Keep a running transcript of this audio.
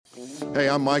Hey,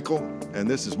 I'm Michael, and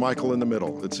this is Michael in the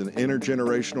Middle. It's an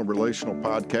intergenerational relational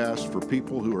podcast for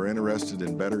people who are interested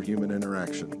in better human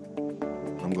interaction.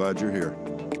 I'm glad you're here.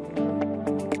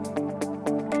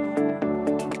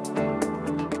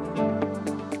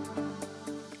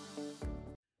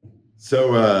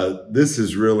 So this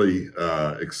is really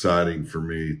exciting for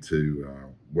me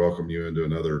to welcome you into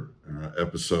another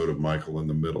episode of Michael in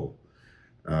the Middle.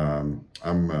 I'm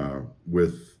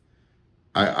with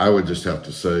I would just have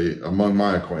to say, among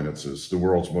my acquaintances, the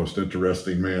world's most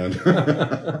interesting man.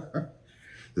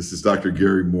 This is Dr.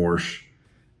 Gary Morsch,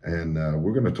 and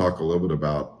we're going to talk a little bit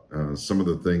about some of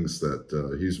the things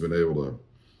that he's been able to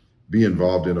be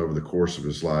involved in over the course of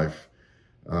his life.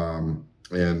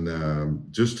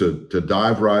 Just to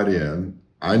dive right in,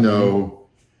 I know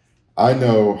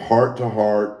Heart to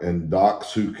Heart and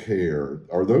Docs Who Care.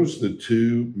 Are those the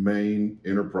two main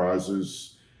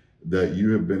enterprises that you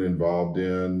have been involved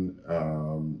in?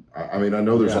 I mean, I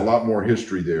know there's a lot more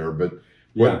history there, but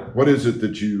what is it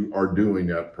that you are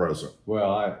doing at present?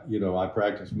 Well, I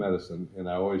practice medicine, and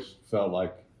I always felt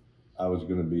like that was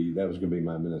going to be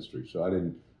my ministry. So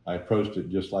I approached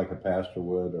it just like a pastor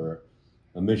would or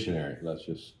a missionary, let's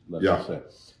just say.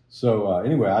 So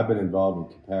anyway, I've been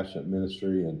involved in compassionate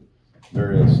ministry and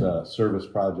various service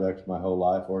projects my whole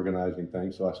life, organizing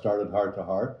things. So I started Heart to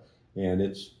Heart, and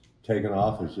it's taken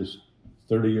off. It's just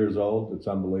 30 years old. It's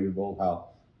unbelievable how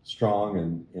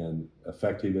strong and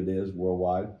effective it is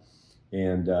worldwide.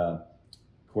 And of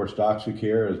course, Docs Who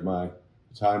Care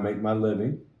it's how I make my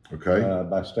living. Okay.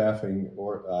 By staffing,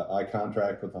 I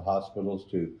contract with the hospitals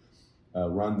to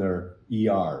run their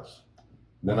ERs.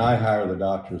 Then I hire the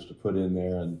doctors to put in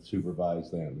there and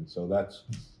supervise them. And so that's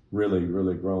really,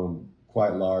 really grown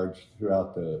quite large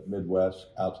throughout the Midwest,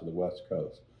 out to the West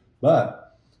Coast. But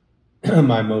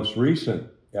my most recent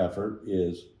effort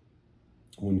is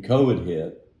when COVID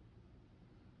hit,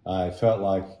 I felt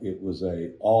like it was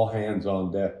a all hands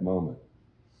on deck moment.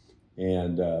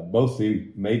 And both the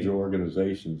major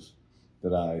organizations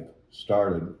that I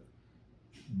started,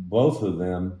 both of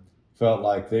them felt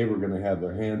like they were going to have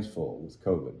their hands full with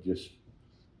COVID. Just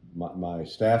my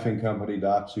staffing company,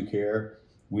 Docs Who Care,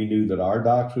 we knew that our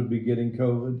docs would be getting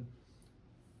COVID.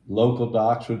 Local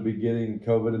docs would be getting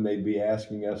COVID, and they'd be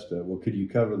asking us could you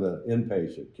cover the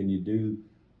inpatient? Can you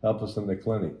help us in the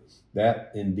clinic?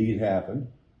 That indeed happened.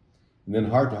 And then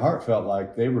Heart to Heart felt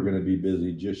like they were going to be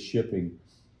busy just shipping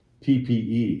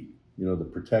PPE,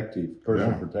 the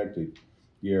personal protective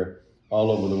gear all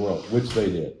over the world, which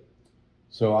they did.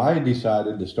 So I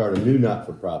decided to start a new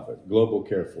not-for-profit, Global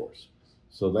Care Force.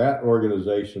 So that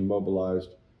organization mobilized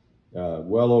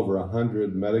well over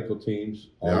 100 medical teams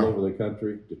all over the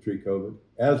country to treat COVID,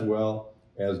 as well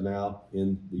as now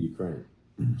in the Ukraine.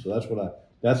 So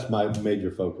that's my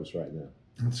major focus right now.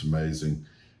 That's amazing.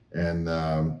 And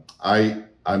I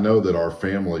know that our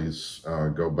families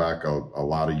go back a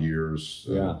lot of years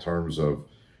in terms of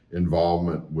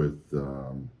involvement with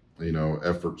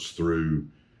efforts through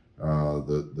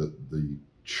the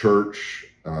Church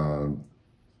of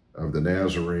the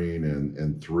Nazarene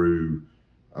and through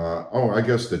I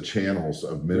guess the channels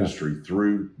of ministry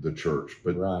through the church.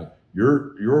 But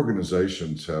your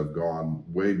organizations have gone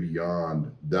way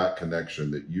beyond that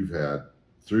connection that you've had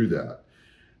through that.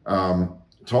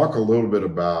 Talk a little bit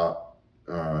about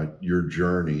your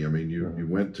journey. I mean, you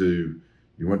went to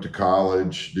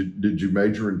college. Did you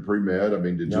major in pre-med? I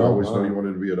mean, did you always know you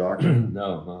wanted to be a doctor?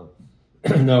 No,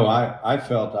 I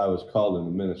felt I was called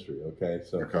into ministry. Okay.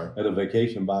 So at a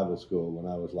vacation Bible school when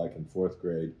I was like in fourth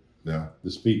grade, the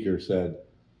speaker said,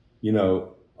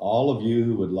 all of you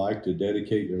who would like to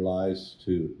dedicate your lives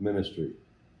to ministry,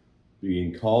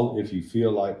 being called, if you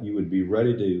feel like you would be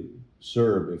ready to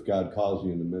serve if God calls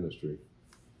you into ministry,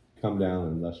 come down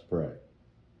and let's pray.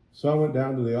 So I went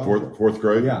down to the altar. Fourth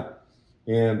grade? Yeah.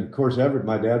 And of course,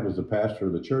 my dad was the pastor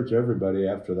of the church. Everybody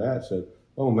after that said,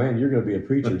 "Oh man, you're going to be a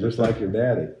preacher just like your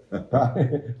daddy."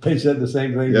 They said the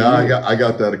same thing. Yeah, I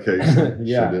got that occasion.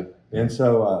 Yeah. Sure did. And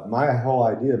so my whole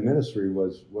idea of ministry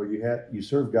was, you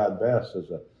serve God best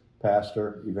as a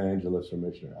pastor, evangelist, or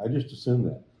missionary. I just assumed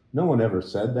that. No one ever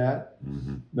said that.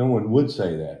 Mm-hmm. No one would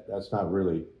say that. That's not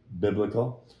really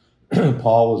biblical.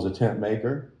 Paul was a tent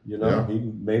maker. He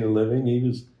made a living.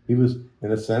 He was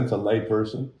in a sense a lay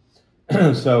person.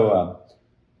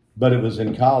 But it was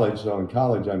in college. So in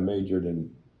college, I majored in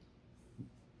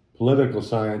political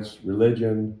science,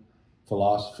 religion,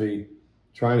 philosophy,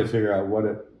 trying to figure out what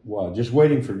it was, just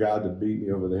waiting for God to beat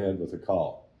me over the head with a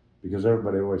call, because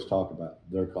everybody always talk about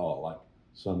their call, like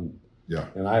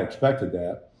and I expected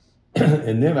that.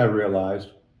 And then I realized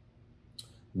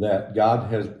that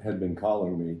God had been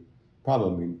calling me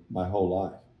probably my whole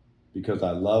life. because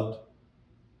I loved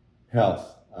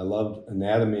health. I loved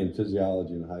anatomy and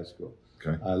physiology in high school.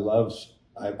 Okay. I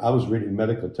was reading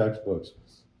medical textbooks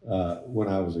when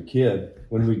I was a kid.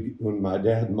 When my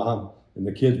dad and mom and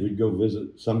the kids would go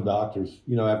visit some doctors,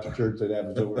 after church they'd have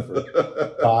us over for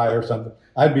pie or something.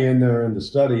 I'd be in there in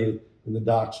the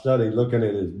doc's study, looking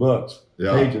at his books,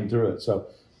 paging through it. So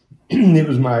it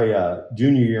was my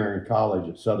junior year in college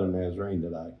at Southern Nazarene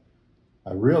that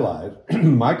I realized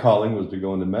my calling was to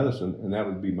go into medicine, and that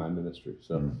would be my ministry.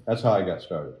 So that's how I got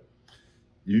started.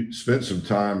 You spent some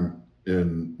time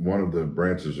in one of the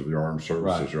branches of the armed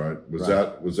services, right? Was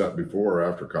that before or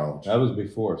after college? That was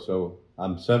before. So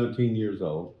I'm 17 years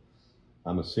old.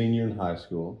 I'm a senior in high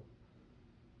school.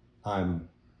 I'm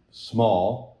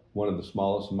small, one of the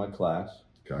smallest in my class.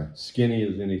 Okay. Skinny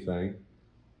as anything,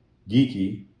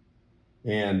 geeky,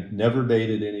 and never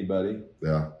dated anybody.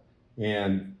 Yeah.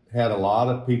 And had a lot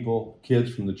of people,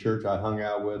 kids from the church I hung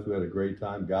out with. We had a great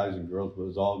time, guys and girls, but it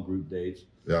was all group dates.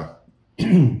 Yeah.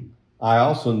 I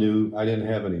also knew I didn't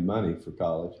have any money for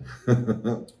college.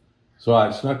 So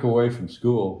I snuck away from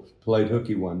school, played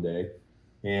hooky one day,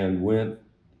 and went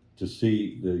to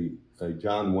see the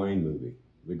John Wayne movie,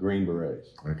 The Green Berets.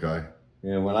 Okay.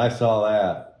 And when I saw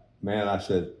that, man, I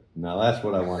said, now that's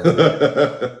what I want to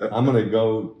do. I'm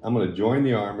going to join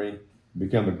the Army,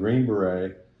 become a Green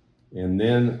Beret, and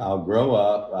then I'll grow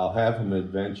up, I'll have an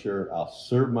adventure, I'll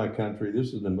serve my country. This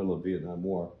is in the middle of Vietnam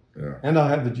War. Yeah. And I'll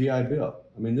have the GI Bill.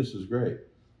 I mean, this is great.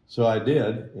 So I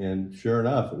did, and sure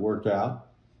enough, it worked out.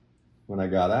 When I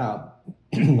got out,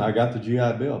 I got the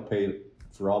GI Bill, paid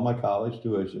for all my college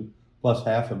tuition, plus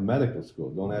half of medical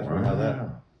school. Don't ask me how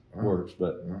that works,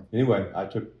 but anyway, I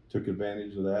took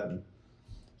advantage of that, and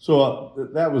so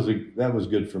that was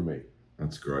good for me.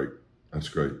 That's great. That's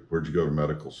great. Where'd you go to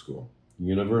medical school?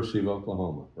 University of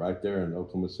Oklahoma, right there in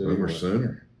Oklahoma City. Boomer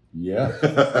Sooner. Yeah.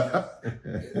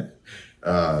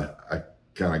 I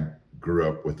kind of grew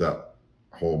up with that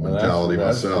whole mentality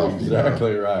myself.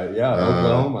 Exactly right. Yeah,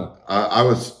 Oklahoma. I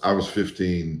was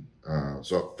 15.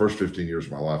 So first 15 years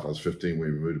of my life, I was 15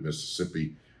 when we moved to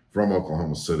Mississippi from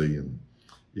Oklahoma City, and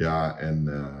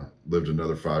lived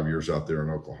another 5 years out there in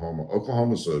Oklahoma.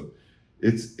 Oklahoma's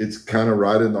it's kind of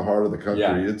right in the heart of the country.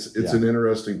 Yeah. It's an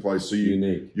interesting place. So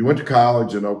unique. You went to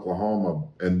college in Oklahoma,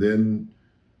 and then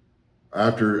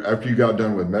after you got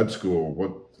done with med school,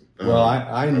 what? Well,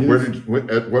 I knew.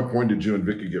 At what point did you and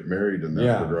Vicky get married in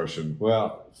that progression?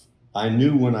 Well, I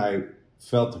knew when I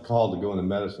felt the call to go into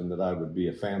medicine that I would be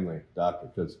a family doctor,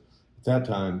 because at that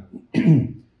time,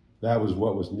 that was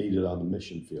what was needed on the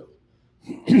mission field.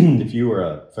 If you were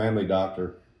a family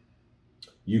doctor,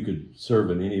 you could serve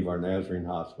in any of our Nazarene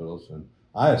hospitals, and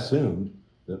I assumed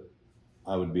that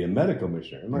I would be a medical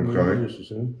missionary. I just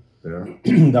assumed.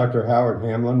 Yeah. Dr. Howard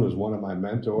Hamlin was one of my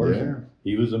mentors. Yeah.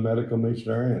 He was a medical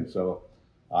missionary, and so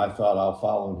I thought I'll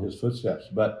follow in his footsteps.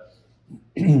 But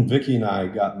Vicki and I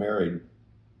got married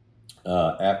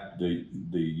after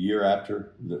the year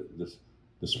after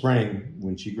the spring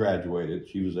when she graduated.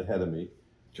 She was ahead of me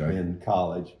in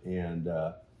college, and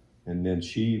then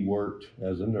she worked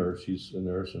as a nurse. She's a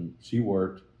nurse, and she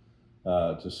worked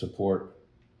to support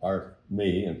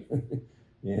me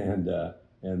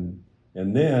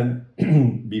and then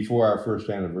before our first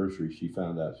anniversary, she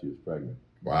found out she was pregnant.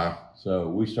 Wow. So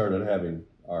we started having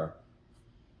our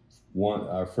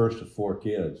first of 4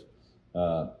 kids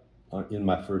in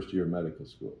my first year of medical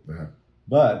school. Yeah.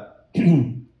 But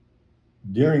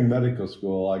during medical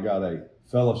school, I got a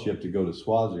fellowship to go to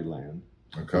Swaziland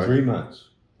for 3 months.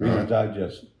 Reader's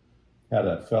Digest had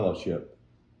a fellowship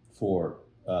for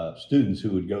students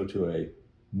who would go to a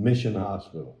mission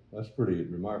hospital. That's pretty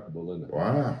remarkable, isn't it?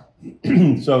 Wow.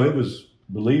 So it was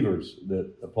believers that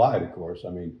applied, of course. I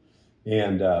mean,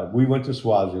 and we went to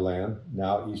Swaziland,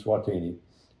 now Eswatini,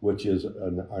 which is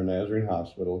our Nazarene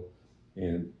hospital.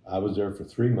 And I was there for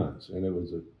 3 months, and it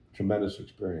was a tremendous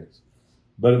experience.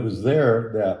 But it was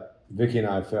there that Vicki and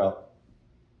I felt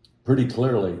pretty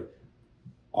clearly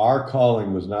our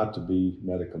calling was not to be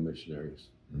medical missionaries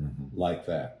like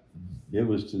that. It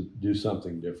was to do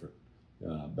something different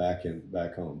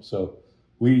back home. So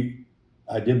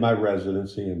I did my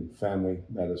residency in family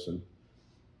medicine.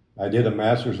 I did a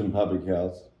master's in public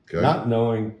health, not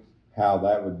knowing how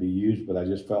that would be used, but I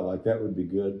just felt like that would be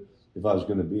good if I was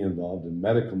going to be involved in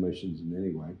medical missions in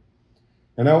any way.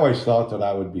 And I always thought that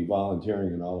I would be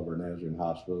volunteering in all of our Nazarene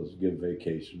hospitals, give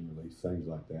vacation relief, things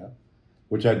like that,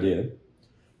 which I did.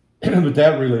 But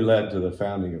that really led to the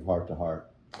founding of Heart to Heart.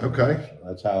 Okay.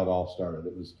 That's how it all started.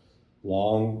 It was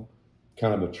long,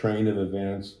 kind of a train of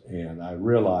events, and I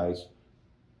realized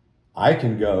I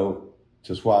can go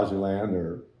to Swaziland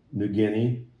or New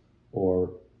Guinea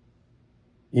or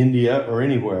India or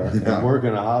anywhere and work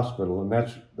in a hospital, and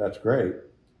that's great.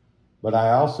 But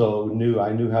I also knew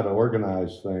how to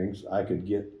organize things. I could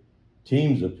get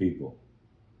teams of people.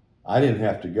 I didn't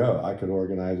have to go. I could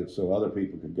organize it so other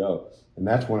people could go. And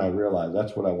that's when I realized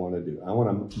that's what I want to do. I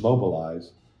want to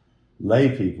mobilize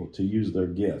lay people to use their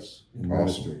gifts in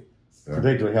ministry,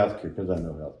 particularly healthcare, because I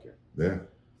know healthcare.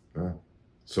 Yeah.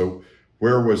 So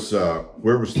where was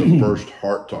the first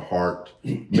heart-to-heart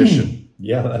mission?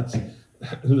 Yeah, that's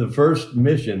the first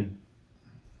mission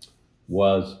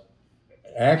was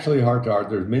actually heart-to-heart.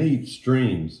 There's many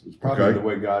streams. It's probably the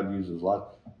way God uses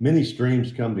many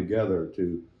streams come together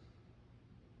to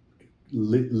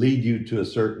lead you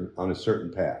to on a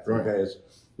certain path. Right. Okay,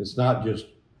 it's not just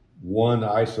one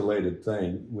isolated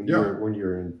thing. When you're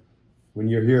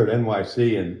here at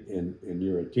NYC and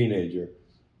you're a teenager,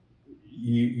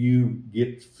 you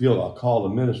feel a call to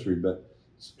ministry,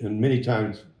 and many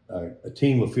times a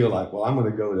teen will feel like, well, I'm going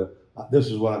to go to this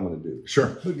is what I'm going to do.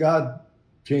 Sure. But God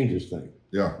changes things.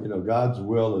 Yeah. God's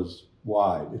will is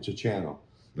wide. It's a channel.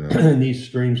 Yeah. And these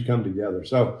streams come together.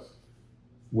 So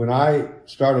when I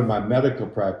started my medical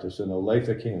practice in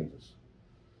Olathe, Kansas,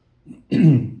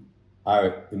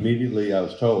 I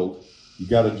was told, you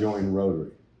got to join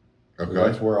Rotary. Okay. So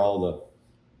that's where all the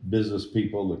business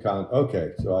people,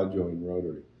 so I joined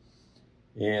Rotary.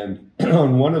 And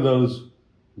on one of those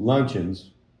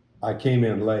luncheons, I came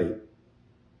in late,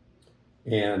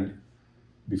 and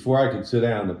before I could sit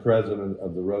down, the president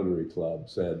of the Rotary Club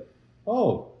said,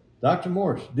 "Oh, Dr.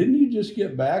 Morsch, didn't you just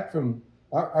get back from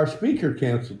our speaker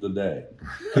canceled today?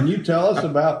 Can you tell us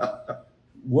about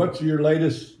what's your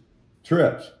latest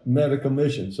trips, medical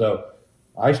mission?" So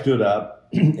I stood up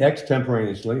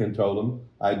extemporaneously and told him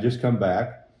I had just come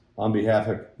back on behalf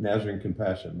of Nazarene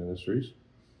Compassion Ministries.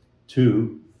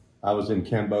 2, I was in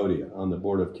Cambodia on the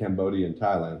border of Cambodia and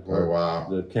Thailand. Oh, wow.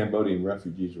 The Cambodian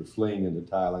refugees were fleeing into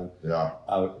Thailand. Yeah.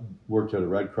 I worked at a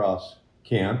Red Cross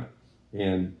camp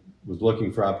and was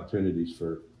looking for opportunities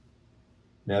for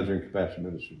Nazarene Compassion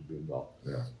Ministry to be involved.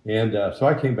 Yeah. And so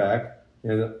I came back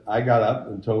and I got up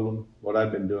and told them what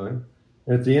I'd been doing.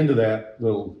 And at the end of that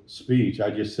little speech,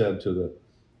 I just said to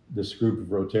this group of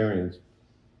Rotarians,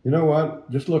 you know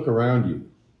what? Just look around you.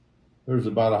 There's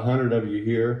about 100 of you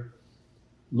here.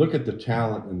 Look at the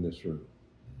talent in this room,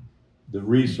 the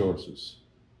resources,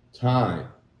 time,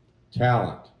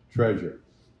 talent, treasure.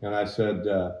 And I said,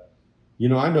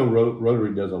 I know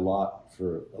Rotary does a lot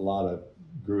for a lot of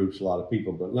groups, a lot of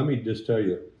people, but let me just tell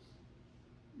you,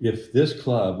 if this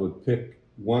club would pick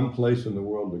one place in the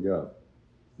world to go,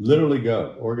 literally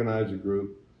go, organize a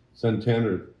group, send 10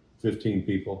 or 15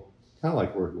 people, kind of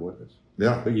like Working Witness.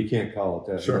 Yeah. But you can't call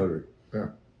it that. Sure. Rotary. Yeah.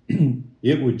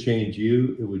 It would change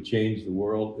you. It would change the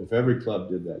world. If every club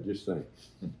did that, just think.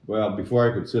 Well, before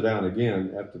I could sit down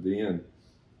again after the end,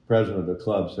 the president of the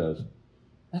club says,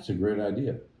 "That's a great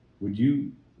idea. Would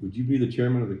you be the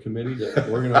chairman of the committee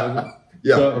to organize it?"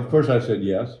 Yeah. So of course I said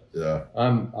yes. Yeah.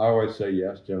 I always say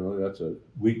yes. Generally, that's a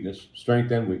weakness,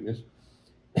 strength and weakness.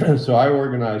 So I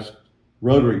organized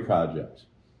Rotary projects,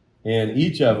 and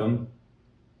each of them,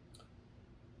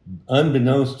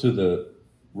 unbeknownst to the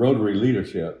Rotary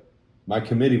leadership, my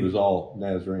committee was all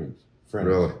Nazarenes,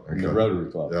 friends in the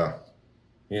Rotary Club. Yeah.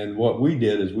 And what we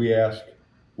did is we asked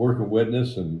Working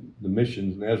Witness and the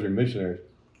missions, Nazarene missionaries,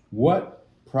 what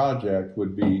project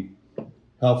would be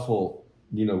helpful,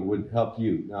 would help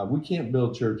you. Now, we can't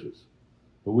build churches,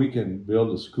 but we can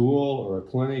build a school or a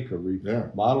clinic or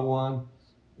remodel one.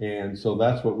 And so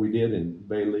that's what we did in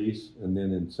Belize and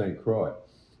then in St. Croix.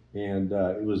 And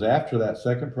it was after that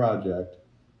second project,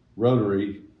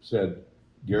 Rotary said,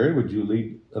 "Gary, would you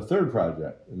lead a third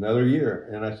project, another year?"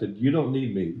 And I said, "You don't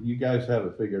need me. You guys have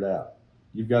it figured out.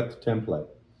 You've got the template."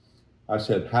 I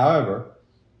said, "However,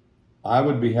 I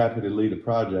would be happy to lead a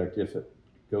project if it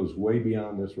goes way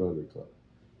beyond this Rotary Club.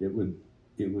 It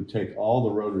would take all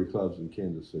the Rotary clubs in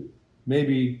Kansas City,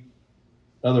 maybe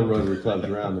other Rotary clubs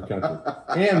around the country,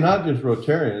 and not just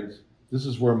Rotarians. This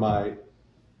is where my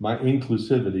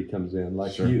inclusivity comes in,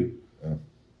 like you. Yeah.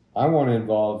 I want to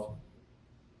involve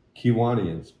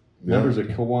Kiwanians, members of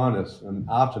Kiwanis and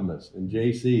Optimists and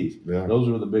JCs. Yeah. Those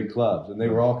were the big clubs, and they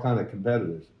were all kind of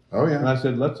competitors. Oh, yeah. And I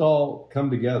said, let's all come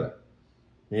together.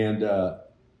 And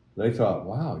they thought,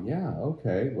 wow, yeah,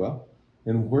 okay, well,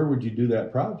 and where would you do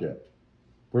that project?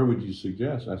 Where would you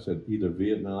suggest? I said, either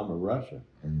Vietnam or Russia.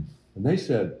 Mm. And they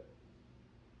said,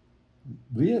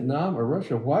 Vietnam or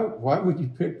Russia? Why would you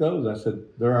pick those? I said,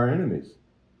 they're our enemies.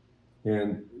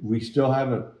 And we still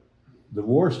haven't, the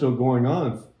war's still going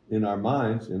on in our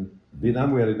minds. In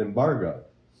Vietnam, we had an embargo.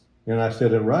 And I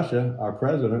said, in Russia, our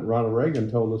president, Ronald Reagan,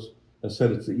 told us, I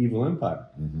said, it's the evil empire.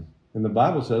 Mm-hmm. And the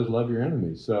Bible says, love your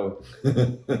enemies. So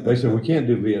they said, we can't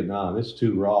do Vietnam. It's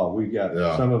too raw. We got,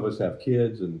 some of us have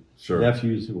kids and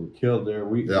nephews who were killed there.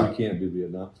 We can't do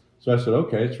Vietnam. So I said,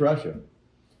 okay, it's Russia.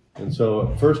 And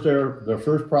so their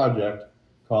first project,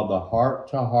 called the Heart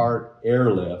to Heart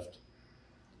Airlift,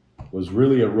 was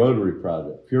really a rotary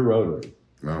project, pure rotary.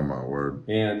 Oh my word.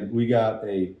 And we got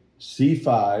a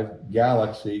C-5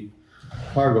 Galaxy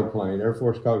cargo plane, Air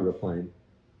Force cargo plane,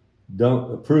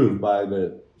 approved by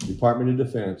the Department of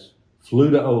Defense, flew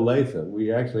to Olathe.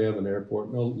 We actually have an airport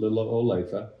in little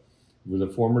Olathe. It was a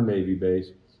former Navy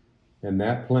base. And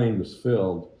that plane was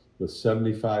filled with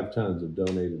 75 tons of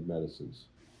donated medicines.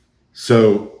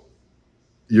 So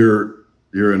you're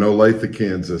in Olathe,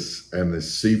 Kansas, and the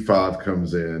C-5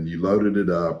 comes in. You loaded it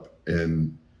up,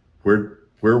 and where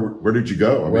did you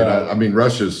go? I mean,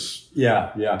 Russia's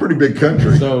pretty big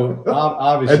country. So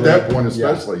obviously, at that point,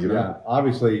 especially,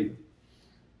 obviously,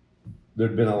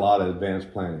 there'd been a lot of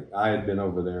advanced planning. I had been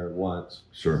over there once.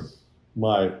 Sure.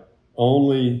 My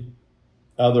only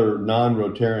other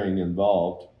non-Rotarian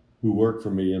involved who worked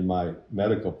for me in my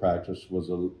medical practice was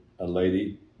a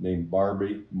lady named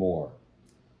Barbie Moore.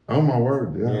 Oh my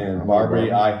word! Yeah. And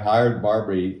Barbie, I hired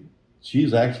Barbie.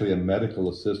 She's actually a medical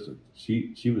assistant.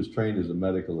 She was trained as a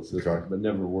medical assistant, but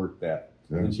never worked that.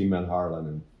 And she met Harlan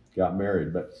and got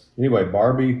married. But anyway,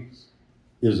 Barbie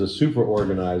is a super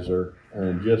organizer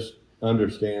and just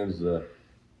understands the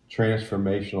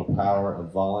transformational power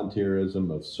of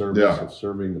volunteerism, of service, of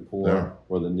serving the poor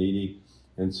or the needy.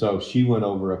 And so she went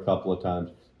over a couple of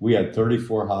times. We had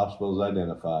 34 hospitals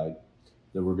identified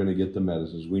that were going to get the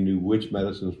medicines. We knew which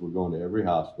medicines were going to every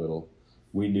hospital.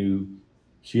 We knew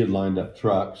she had lined up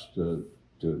trucks to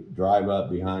drive up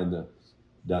behind to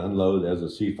unload as the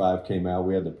C-5 came out.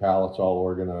 We had the pallets all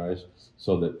organized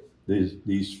so that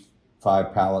these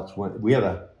 5 pallets went. We had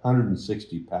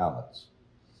 160 pallets.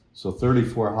 So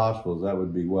 34 hospitals, that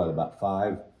would be what,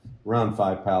 around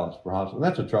 5 pallets per hospital. And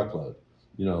that's a truckload,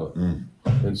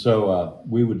 And so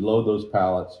we would load those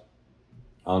pallets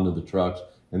onto the trucks,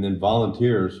 and then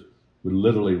volunteers would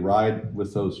literally ride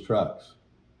with those trucks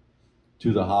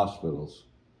to the hospitals,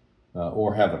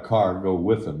 or have a car go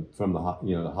with them from the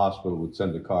hospital would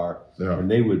send a car,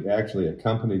 and they would actually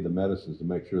accompany the medicines to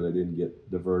make sure they didn't get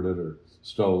diverted or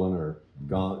stolen or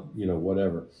gone,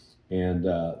 whatever. And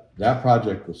that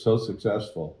project was so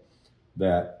successful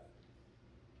that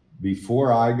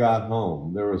before I got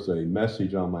home, there was a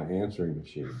message on my answering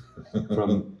machine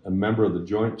from a member of the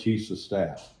Joint Chiefs of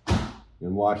Staff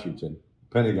in Washington,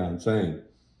 Pentagon, saying,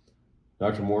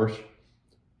 Dr. Morsch,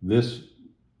 this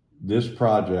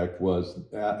project was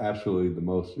absolutely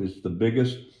it's the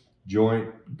biggest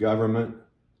joint government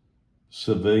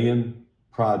civilian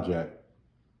project,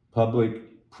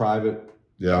 public-private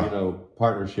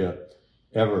partnership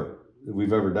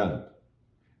we've ever done.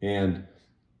 And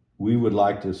we would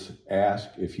like to ask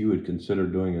if you would consider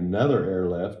doing another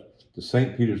airlift to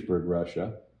St. Petersburg,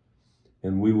 Russia,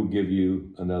 and we will give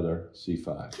you another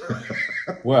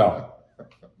C-5. Well,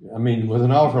 I mean, with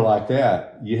an offer like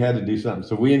that, you had to do something.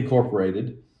 So we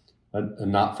incorporated a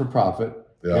not-for-profit,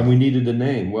 and we needed a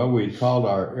name. Well, we called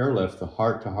our airlift the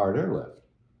Heart to Heart Airlift.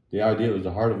 The idea was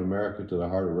the heart of America to the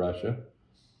heart of Russia.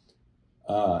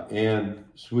 And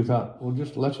so we thought,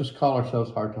 let's just call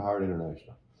ourselves Heart to Heart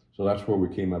International. So that's where we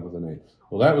came up with the name.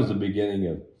 Well, that was the beginning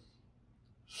of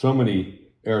so many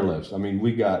airlifts. I mean,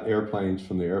 we got airplanes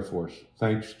from the Air Force,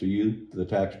 thanks to you, the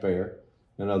taxpayer,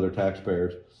 and other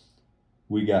taxpayers.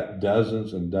 We got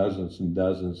dozens and dozens and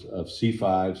dozens of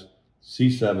C-5s,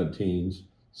 C-17s,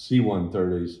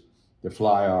 C-130s to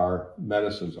fly our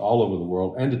medicines all over the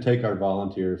world, and to take our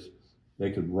volunteers.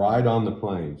 They could ride on the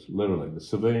planes, literally. The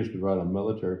civilians could ride on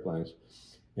military planes,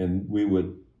 and we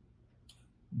would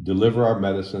deliver our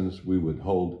medicines. We would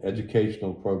hold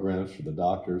educational programs for the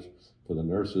doctors, for the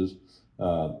nurses,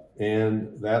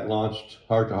 and that launched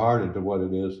Heart to Heart into what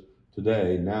it is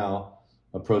today, now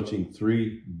approaching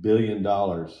 $3 billion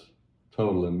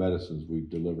total in medicines we've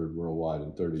delivered worldwide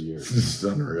in 30 years. It's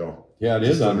unreal. Yeah, it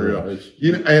is unreal. It's,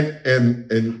 you're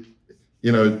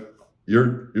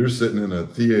sitting in a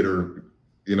theater,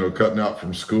 cutting out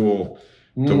from school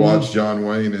to watch John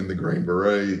Wayne in the Green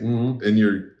Beret, and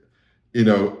you're,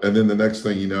 and then the next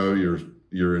thing you know,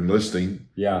 you're enlisting.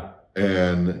 Yeah.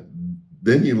 And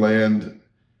then you land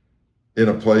in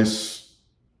a place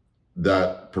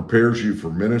that prepares you for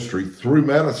ministry through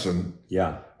medicine.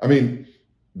 Yeah. I mean,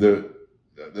 the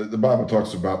Bible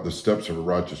talks about the steps of a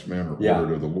righteous man are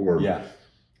ordered of the Lord. Yeah.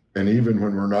 And even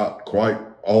when we're not quite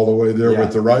all the way there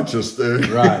with the righteous thing,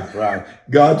 right,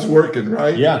 God's working,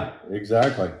 right? Yeah,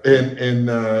 exactly. And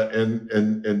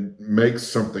makes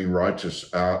something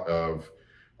righteous out of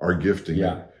our gifting.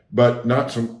 Yeah. But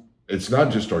it's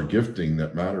not just our gifting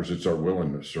that matters, it's our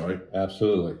willingness, right?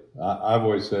 Absolutely. I've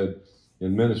always said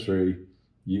in ministry,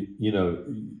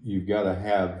 you've got to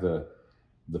have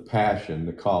the passion,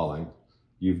 the calling.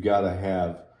 You've got to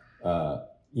have,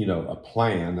 a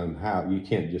plan on how. You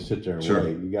can't just sit there and Sure.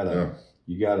 wait. You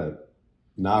got to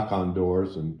knock on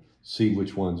doors and see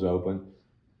which one's open.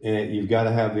 And you've got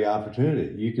to have the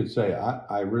opportunity. You could say,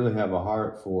 I really have a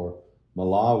heart for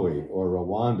Malawi or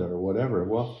Rwanda or whatever.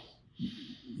 Well,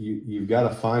 you've got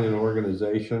to find an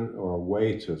organization or a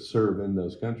way to serve in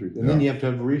those countries. And then you have to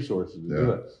have the resources to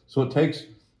do it. So it takes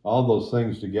all those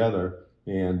things together.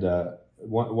 And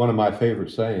one of my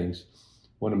favorite sayings,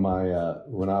 when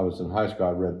I was in high school,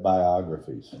 I read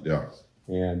biographies. Yeah.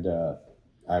 And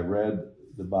I read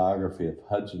the biography of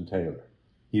Hudson Taylor.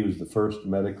 He was the first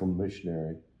medical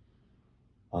missionary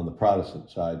on the Protestant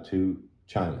side to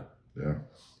China. Yeah.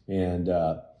 And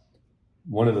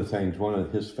one of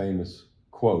his famous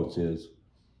quotes is,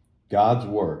 God's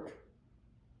work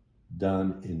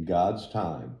done in God's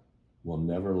time will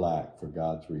never lack for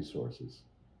God's resources.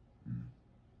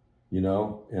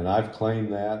 And I've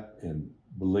claimed that and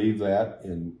believe that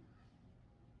in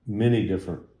many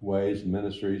different ways,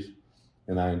 ministries.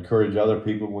 And I encourage other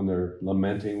people when they're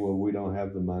lamenting, well, we don't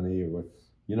have the money, or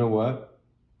you know what?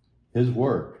 His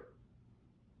work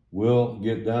will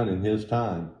get done in his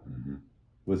time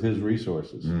with his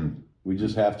resources. We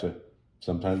just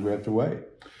sometimes we have to wait.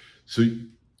 So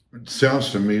it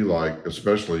sounds to me like,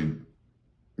 especially,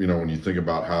 when you think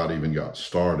about how it even got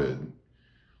started,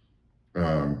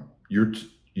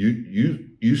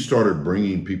 you started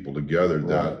bringing people together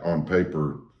that on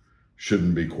paper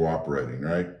shouldn't be cooperating,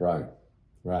 right?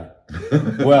 Right.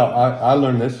 Well, I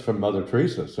learned this from Mother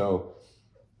Teresa. So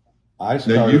I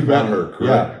started. Now you've met her, correct?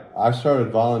 Yeah, I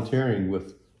started volunteering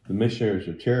with the Missionaries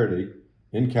of Charity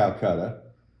in Calcutta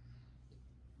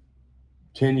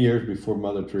 10 years before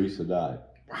Mother Teresa died.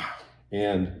 Wow.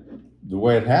 And the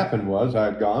way it happened was I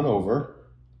had gone over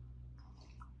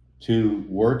to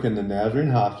work in the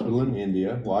Nazarene Hospital in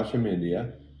India, Washam,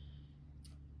 India,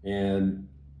 and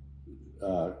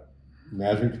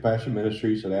Nazarene Compassion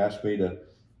Ministries had asked me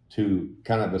to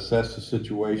kind of assess the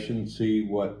situation, see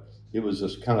what it was.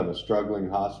 This kind of a struggling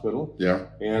hospital. Yeah.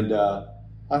 And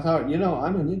I thought,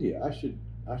 I'm in India. I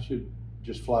should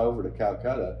just fly over to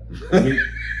Calcutta, and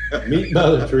meet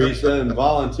Mother Teresa and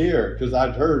volunteer, because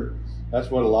I'd heard that's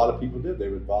what a lot of people did. They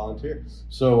would volunteer.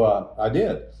 So I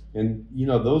did. And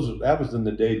that was in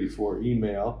the day before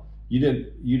email. You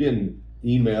didn't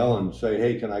email and say,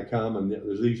 hey, can I come? And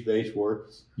there's these dates were,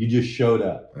 you just showed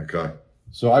up. Okay.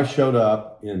 So I showed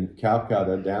up in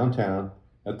Calcutta, downtown,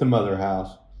 at the Mother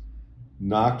House,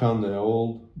 knocked on the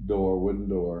old door, wooden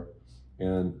door,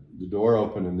 and the door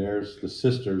opened, and there's the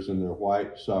sisters in their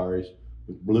white saris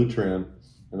with blue trim.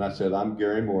 And I said, I'm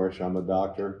Gary Morsch. I'm a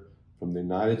doctor from the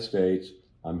United States.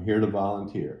 I'm here to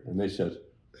volunteer. And they said,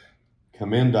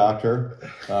 come in, doctor.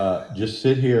 Just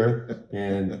sit here,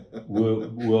 and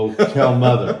we'll tell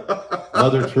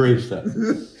Mother Teresa.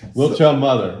 We'll tell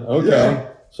Mother. Okay. Yeah.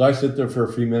 So I sit there for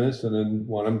a few minutes, and then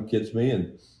one of them gets me,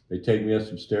 and they take me up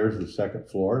some stairs to the second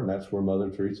floor, and that's where Mother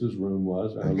Teresa's room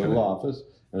was, and her little office,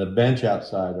 and a bench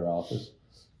outside her office.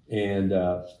 And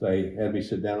they had me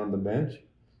sit down on the bench.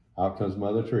 Out comes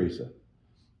Mother Teresa,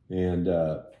 and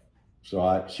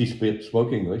she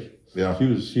spoke English. Yeah.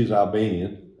 She's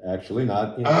Albanian. Actually,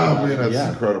 not. Man,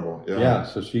 that's incredible. Yeah. Yeah.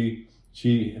 So she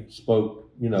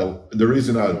spoke. The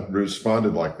reason I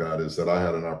responded like that is that I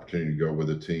had an opportunity to go with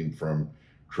a team from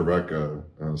Trevecca.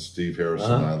 Steve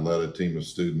Harrison and I led a team of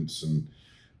students, and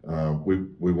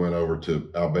we went over to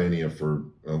Albania for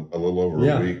a little over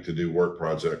a week to do work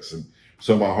projects. And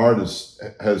so my heart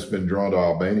has been drawn to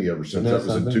Albania ever since. That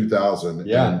was in 2000.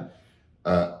 Yeah.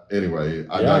 And anyway,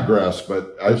 I digress,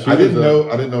 but I didn't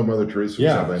know Mother Teresa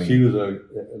was Albanian. She was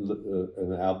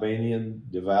an Albanian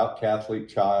devout Catholic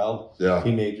child,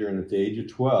 teenager, and at the age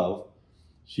of 12,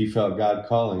 she felt God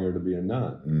calling her to be a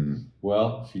nun. Mm.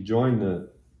 Well, she joined a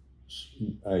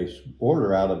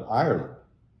order out of Ireland.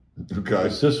 Okay. The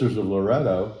Sisters of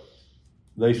Loretto,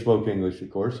 they spoke English,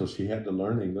 of course, so she had to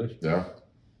learn English. Yeah.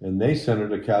 And they sent her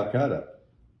to Calcutta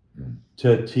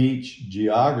to teach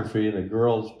geography in a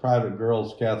private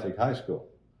girls' Catholic high school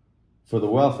for the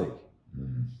wealthy.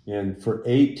 Mm. And for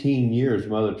 18 years,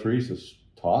 Mother Teresa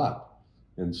taught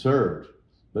and served,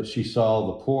 but she saw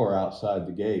the poor outside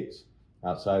the gates,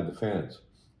 outside the fence,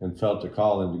 and felt a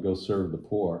calling to go serve the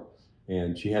poor.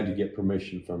 And she had to get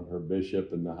permission from her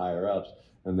bishop and the higher ups.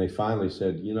 And they finally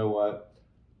said, you know what?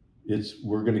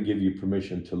 We're going to give you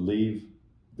permission to leave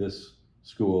this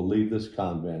school, leave this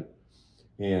convent,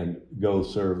 and go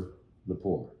serve the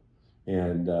poor.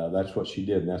 And that's what she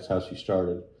did, and that's how she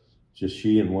started. Just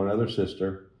she and one other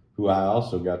sister, who I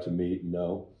also got to meet and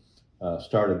know,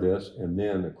 started this, and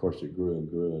then of course it grew and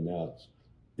grew, and now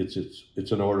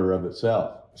it's an order of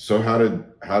itself. So how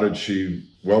did she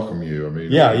welcome you? I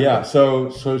mean, yeah. So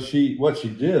what she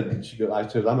did, I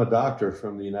said, I'm a doctor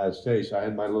from the United States. I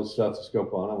had my little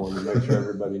stethoscope on. I wanted to make sure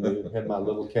everybody knew. Had my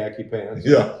little khaki pants,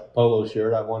 polo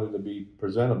shirt. I wanted to be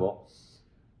presentable.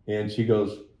 And she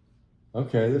goes,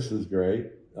 okay, this is great.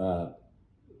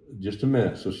 Just a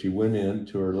minute. So she went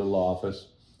into her little office,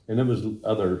 and there was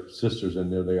other sisters in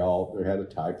there. They had a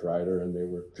typewriter, and they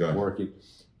were working,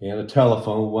 and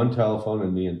one telephone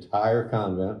in the entire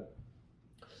convent.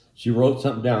 She wrote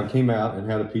something down, came out, and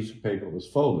had a piece of paper that was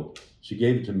folded. She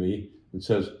gave it to me and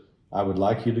says, I would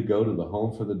like you to go to the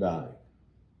home for the dying.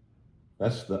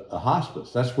 That's a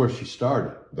hospice. That's where she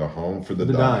started. The home for the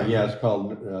dying. Yeah, it's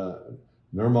called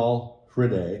Nirmal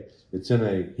Hriday. It's in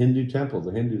a Hindu temple.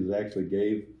 The Hindus actually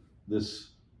gave this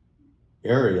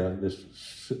area,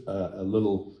 a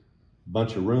little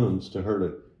bunch of rooms to her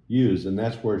to use, and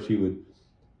that's where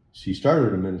she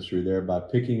started a ministry there by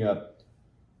picking up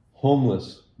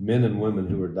homeless men and women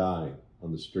who were dying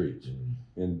on the streets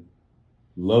and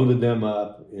loaded them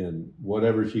up in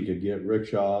whatever she could get,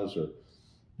 rickshaws or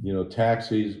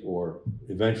taxis, or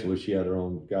eventually she got her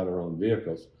own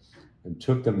vehicles and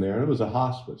took them there. And it was a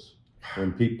hospice,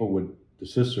 and the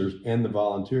sisters and the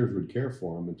volunteers would care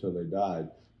for them until they died.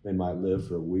 They might live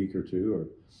for a week or two,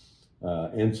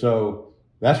 and so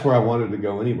that's where I wanted to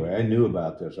go anyway. I knew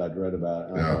about this. I'd read about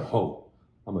it. And I thought,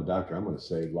 I'm a doctor. I'm going to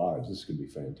save lives. This could be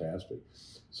fantastic.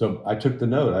 So I took the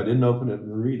note. I didn't open it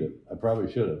and read it. I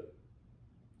probably should have.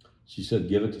 She said,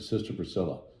 give it to Sister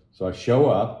Priscilla. So I show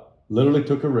up, literally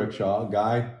took a rickshaw, a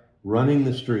guy running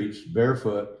the streets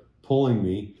barefoot, pulling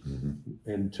me,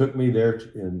 and took me there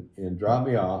and dropped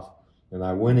me off. And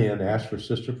I went in, asked for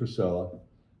Sister Priscilla.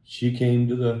 She came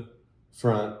to the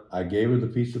front. I gave her the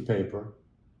piece of paper.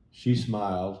 She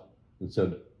smiled and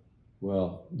said,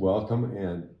 well, welcome,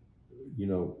 and,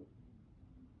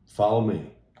 follow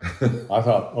me. I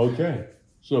thought, okay.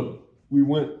 So we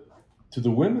went to the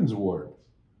women's ward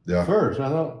first. I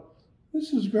thought,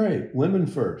 this is great. Women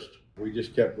first. We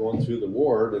just kept going through the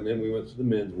ward, and then we went to the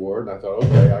men's ward. And I thought,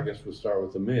 okay, I guess we'll start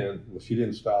with the men. Well, she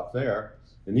didn't stop there.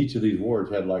 And each of these wards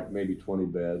had like maybe 20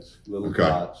 beds, little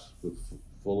cots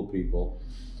full of people,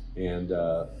 and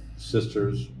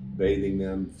sisters bathing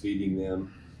them, feeding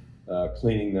them,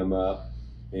 cleaning them up,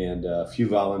 and a few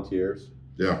volunteers.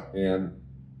 Yeah. And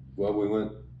well, we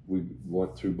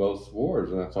went through both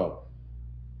wards, and I thought,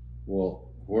 well,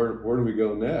 where do we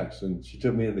go next? And she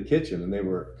took me in the kitchen, and they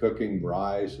were cooking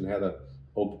rice and had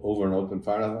over an open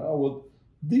fire. And I thought, oh, well,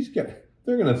 these guys,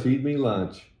 they're going to feed me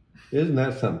lunch. Isn't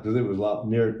that something? Because it was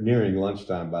nearing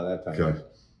lunchtime by that time. Okay.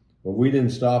 But we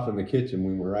didn't stop in the kitchen.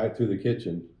 We went right through the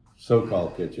kitchen,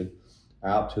 so-called kitchen,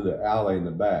 out to the alley in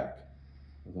the back.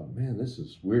 I thought, man, this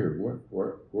is weird.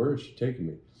 Where is she taking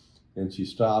me? And she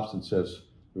stops and says,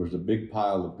 there was a big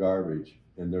pile of garbage,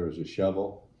 and there was a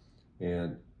shovel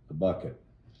and a bucket,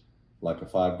 like a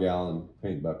 5-gallon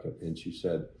paint bucket. And she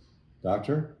said,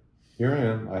 doctor, here I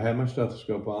am. I have my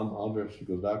stethoscope on, all dressed. She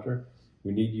goes, doctor,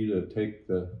 we need you to take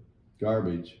the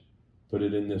garbage, put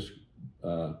it in this,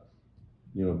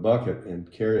 bucket,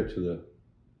 and carry it to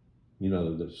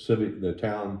the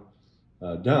town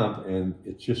dump. And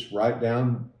it's just right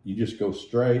down. You just go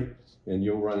straight, and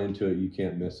you'll run into it. You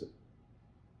can't miss it.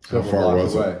 How far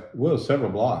was it? Well, several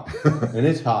blocks, and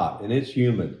it's hot and it's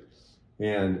humid,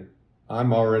 and I'm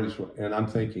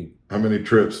thinking, how many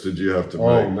trips did you have to make?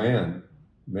 Oh man,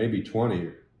 maybe 20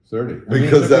 or 30.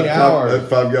 Because that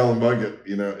 5-gallon bucket,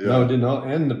 No, it didn't.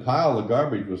 And the pile of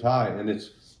garbage was high, and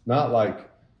it's not like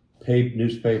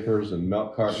newspapers and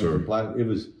milk cartons and plastic. It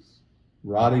was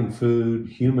rotting food,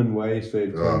 human waste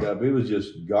they'd cleaned up. It was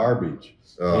just garbage,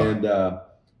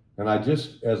 and I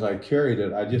just, as I carried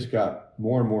it, I just got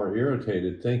more and more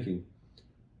irritated, thinking,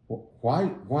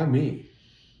 why me?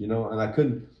 And I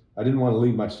didn't want to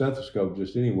leave my stethoscope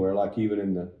just anywhere, like even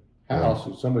in the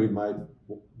house, somebody might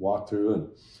walk through. And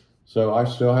so I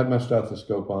still had my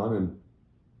stethoscope on, and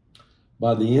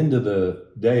by the end of the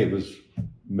day, it was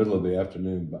middle of the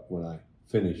afternoon when I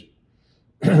finished,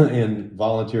 and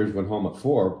volunteers went home at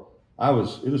 4.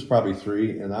 It was probably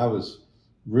 3, and I was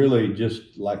really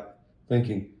just like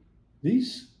thinking,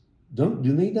 do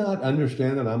they not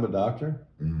understand that I'm a doctor?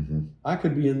 Mm-hmm. I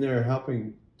could be in there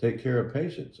helping take care of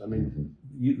patients. I mean,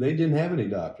 they didn't have any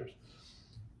doctors.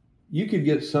 You could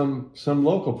get some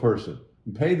local person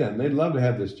and pay them. They'd love to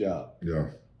have this job.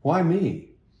 Yeah. Why me?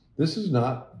 This is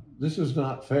not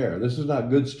fair. This is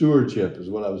not good stewardship, is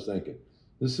what I was thinking.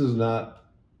 this is not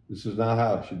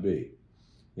how it should be.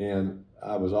 And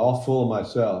I was all full of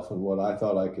myself and what I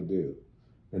thought I could do,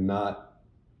 and I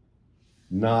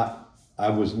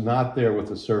was not there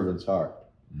with a servant's heart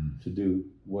to do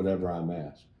whatever I'm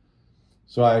asked.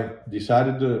 So I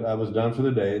decided I was done for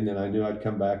the day, and then I knew I'd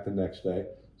come back the next day.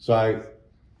 So I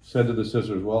said to the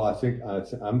sisters, well, I think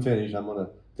I'm finished. I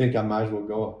might as well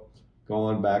go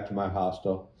on back to my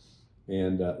hostel.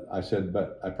 And I said,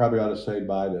 but I probably ought to say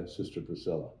bye to Sister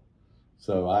Priscilla.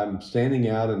 So I'm standing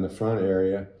out in the front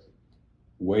area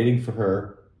waiting for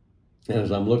her. And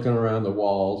as I'm looking around the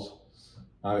walls,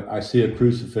 I see a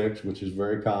crucifix, which is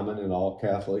very common in all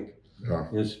Catholic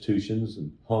institutions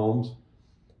and homes.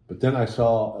 But then I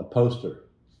saw a poster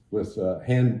with a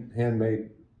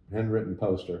handwritten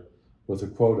poster with a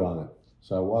quote on it.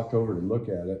 So I walked over to look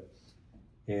at it,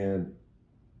 and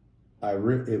there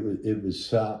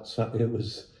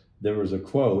was a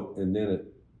quote, and then it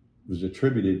was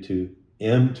attributed to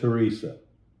Teresa,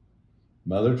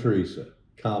 Mother Teresa,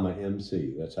 comma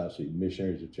MC. That's how she,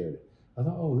 Missionaries of Charity. I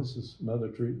thought, oh, this is Mother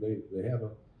Teresa. They have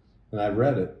and I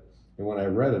read it, and when I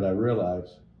read it, I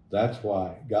realized that's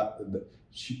why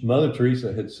Mother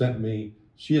Teresa had sent me.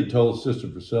 She had told Sister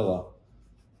Priscilla,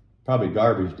 probably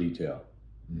garbage detail,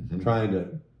 trying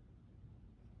to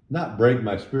not break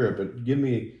my spirit, but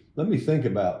let me think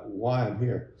about why I'm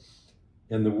here.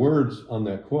 And the words on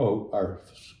that quote are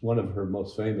one of her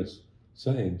most famous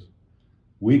sayings: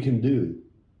 "We can do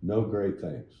no great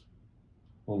things,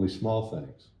 only small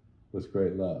things with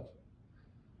great love."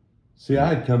 See,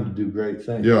 I had come to do great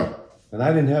things. Yeah. And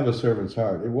I didn't have a servant's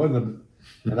heart. It wasn't,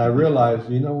 and I realized,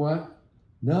 you know what?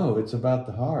 No, it's about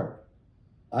the heart.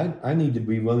 I need to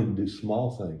be willing to do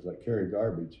small things like carry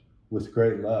garbage with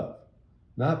great love,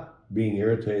 not being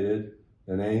irritated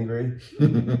and angry.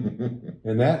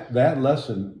 And that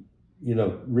lesson,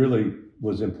 really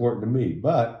was important to me.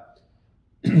 But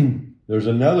there's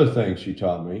another thing she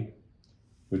taught me,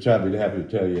 which I'd be happy to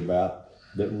tell you about,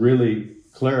 that really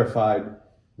clarified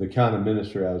the kind of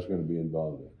ministry I was going to be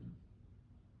involved in.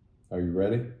 Are you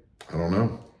ready? I don't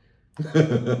know.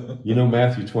 You know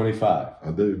Matthew 25.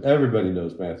 I do. Everybody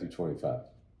knows Matthew 25.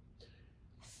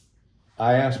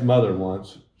 I asked Mother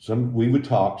once, we would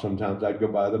talk sometimes. I'd go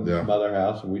by the Mother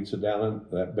house and we'd sit down on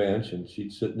that bench and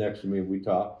she'd sit next to me and we'd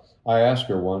talk. I asked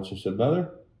her once, I said,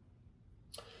 Mother,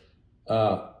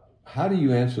 how do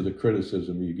you answer the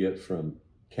criticism you get from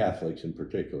Catholics in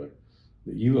particular,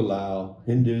 that you allow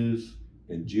Hindus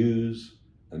and Jews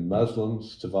and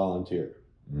Muslims to volunteer?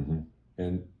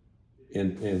 And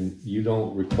you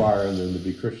don't require them to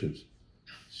be Christians?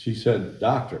 She said,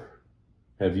 Doctor,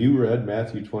 have you read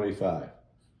Matthew 25?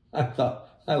 I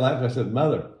laughed. I said,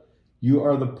 Mother, you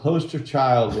are the poster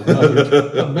child of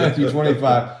Matthew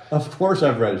 25. Of course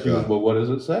I've read it. She goes, well, what does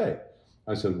it say?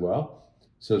 I said, well,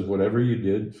 it says, whatever you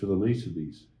did for the least of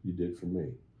these, you did for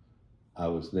me. I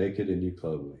was naked and you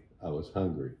clothed me. I was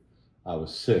hungry. I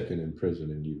was sick and in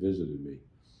prison and you visited me.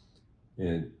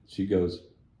 And she goes,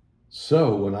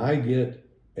 so when I get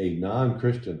a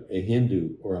non-Christian, a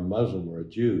Hindu or a Muslim or a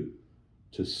Jew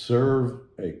to serve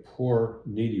a poor,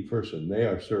 needy person, they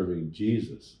are serving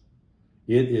Jesus.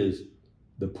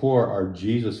 The poor are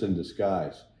Jesus in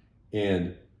disguise.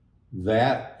 And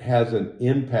that has an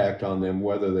impact on them,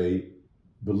 whether they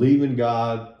believe in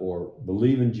God or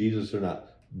believe in Jesus or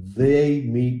not. They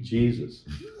meet Jesus.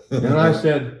 And I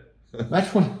said,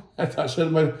 that's what I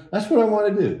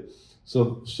want to do.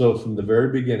 So from the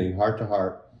very beginning, Heart to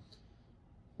Heart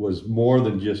was more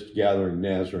than just gathering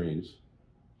Nazarenes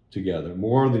together,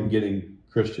 more than getting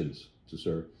Christians to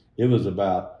serve. It was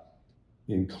about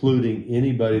including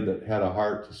anybody that had a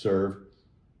heart to serve.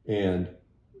 And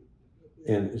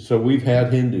so we've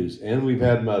had Hindus, and we've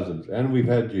had Muslims, and we've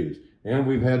had Jews, and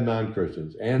we've had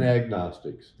non-Christians, and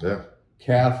agnostics,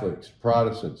 Catholics,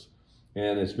 Protestants.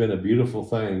 And it's been a beautiful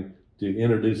thing to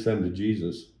introduce them to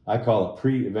Jesus. I call it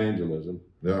pre-evangelism.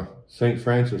 St.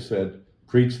 Francis said,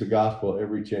 preach the gospel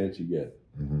every chance you get.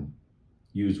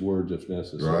 Use words if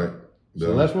necessary. Right.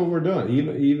 So that's what we're doing.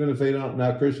 Even if they don't,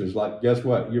 not Christians, like, guess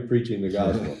what? You're preaching the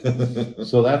gospel.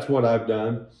 So that's what I've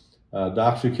done.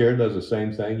 Docs Care does the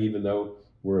same thing, even though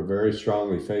we're a very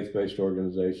strongly faith-based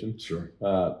organization. Sure.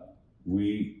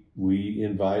 We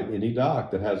invite any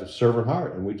doc that has a servant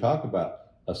heart, and we talk about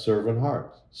a servant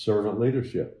heart, servant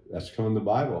leadership. That's come in the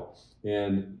Bible.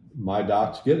 And my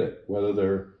docs get it, whether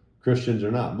they're Christians or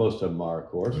not. Most of them are, of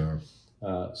course.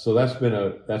 So that's been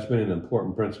an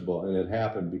important principle, and it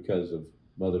happened because of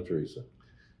Mother Teresa.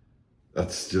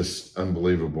 That's just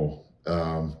unbelievable.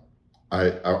 I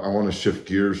want to shift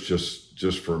gears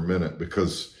just for a minute,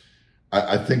 because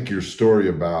I think your story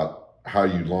about how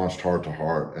you launched Heart to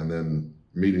Heart and then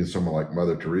meeting someone like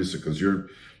Mother Teresa, because you're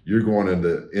going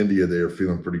into India there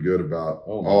feeling pretty good about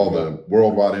all the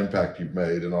worldwide impact you've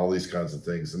made and all these kinds of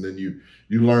things, and then you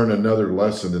learn another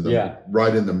lesson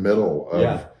right in the middle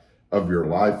of your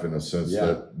life, in a sense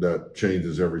that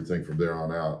changes everything from there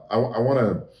on out. I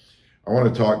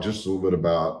want to talk just a little bit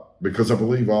about, because I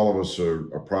believe all of us are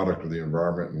a product of the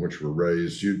environment in which we're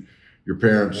raised. Your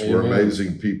parents were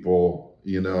amazing people,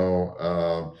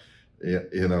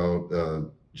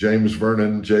 James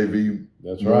Vernon, J.V.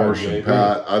 Morsch, and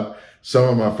Pat. Some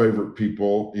of my favorite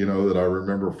people, that I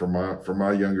remember from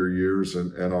my younger years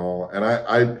and all. And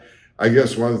I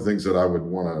guess one of the things that I would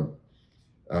want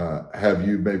to have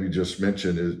you maybe just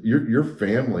mention is your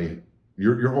family,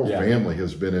 your whole family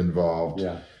has been involved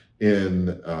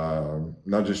in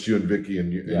not just you and Vicky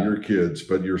and your kids,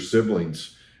 but your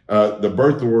siblings. The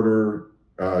birth order.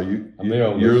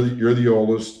 You're the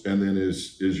oldest, and then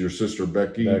is your sister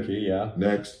Becky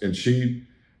next, and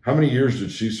how many years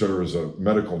did she serve as a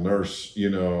medical nurse? She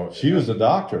was a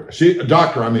doctor.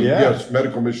 Yes,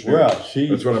 medical missionary. Well,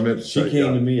 that's what I meant to say. She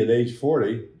came to me at age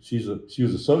 40. She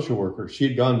was a social worker. She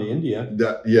had gone to India.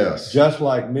 Just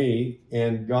like me,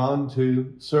 and gone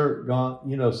to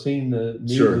seen the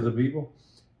needs of the people,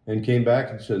 and came back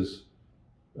and says,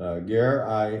 Gare,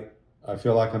 I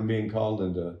feel like I'm being called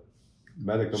into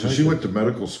medical. So she went to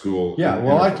medical school. Yeah.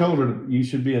 Well, I told her you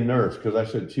should be a nurse, because I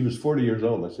said, she was 40 years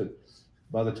old. I said,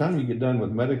 by the time you get done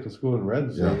with medical school in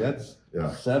residency, that's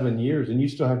 7 years, and you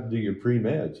still have to do your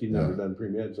pre-med. She'd never done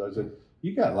pre-med. So I said,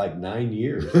 you got like 9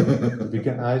 years.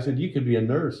 I said, you could be a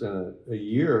nurse in a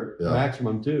year,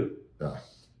 maximum 2,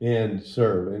 and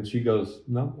serve. And she goes,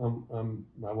 no,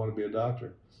 I want to be a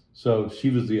doctor. So she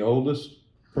was the oldest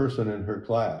person in her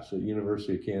class at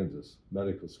University of Kansas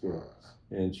Medical School.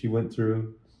 And she went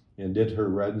through and did her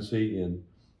residency in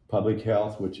public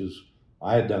health, which is,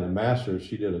 I had done a master's,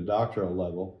 she did a doctoral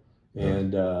level,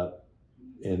 and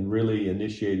really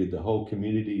initiated the whole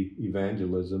community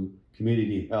evangelism,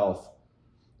 community health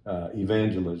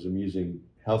evangelism, using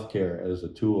healthcare as a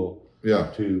tool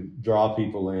to draw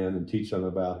people in and teach them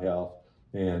about health.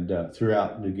 And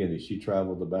throughout New Guinea, she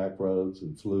traveled the back roads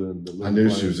and flew in the. I knew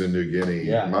she was in New Guinea.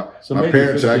 Yeah, my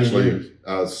parents actually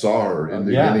saw her in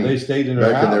New Guinea. They stayed in her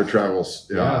house. Back in their travels.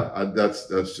 That's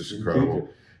just incredible.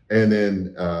 And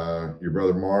then your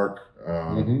brother Mark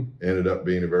ended up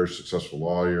being a very successful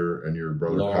lawyer, and your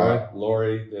brother Kyle.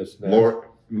 Lori, this next. Lori.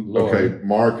 Okay,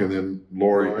 Mark, and then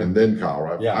Lori, and then Kyle.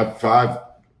 Right? Yeah, I have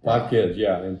five kids.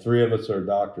 Yeah, and 3 of us are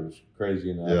doctors.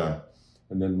 Crazy enough. Yeah.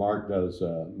 And then Mark does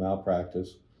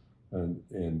malpractice and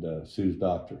sues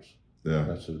doctors. Yeah,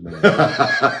 that's his name.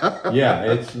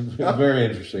 It's very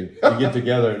interesting. You get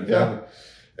together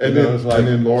and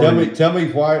then Lori, tell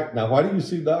me why. Now, why do you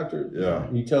sue doctors? Yeah,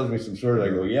 he tells me some stories. I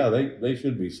go, they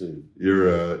should be sued.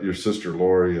 Your sister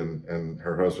Lori and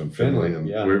her husband Finley, and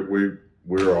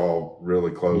we're all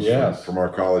really close from our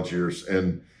college years,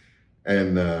 and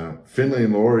Finley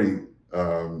and Lori.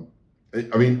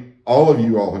 All of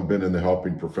you all have been in the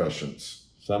helping professions.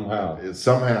 Somehow,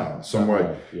 some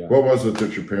way. Yeah. What was it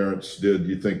that your parents did?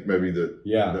 You think maybe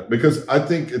that? Because I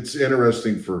think it's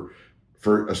interesting for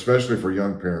especially for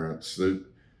young parents, that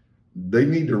they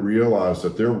need to realize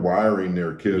that they're wiring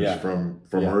their kids from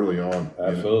early on.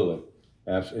 Absolutely.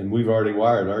 And we've already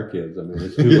wired our kids.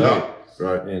 It's too late.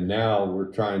 Right. And now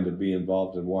we're trying to be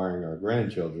involved in wiring our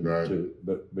grandchildren too.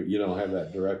 But you don't have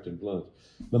that direct influence.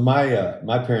 But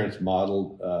my parents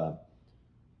modeled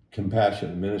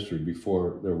compassionate ministry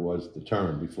before there was the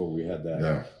term, before we had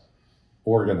that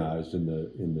organized in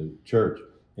the church.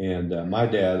 And my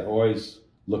dad always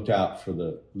looked out for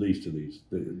the least of these,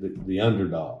 the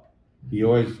underdog. He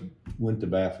always went to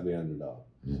bat for the underdog,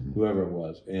 whoever it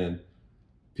was. And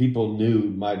people knew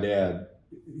my dad,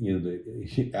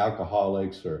 the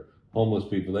alcoholics or homeless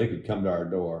people, they could come to our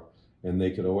door and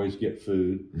they could always get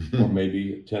food or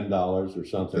maybe $10 or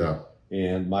something. Yeah.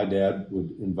 And my dad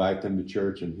would invite them to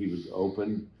church, and he was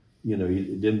open.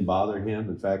 It didn't bother him.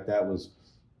 In fact,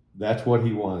 that's what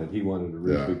he wanted. He wanted to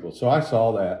reach people. So I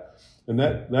saw that, and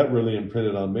that really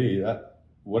imprinted on me that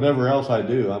whatever else I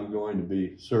do, I'm going to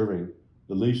be serving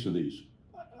the least of these.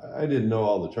 I didn't know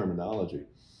all the terminology.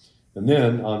 And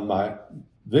then on my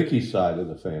Vicky's side of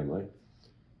the family,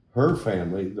 her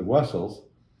family, the Wessels,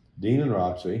 Dean and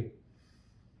Roxy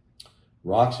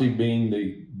being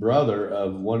the brother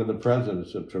of one of the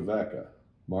presidents of Trevecca,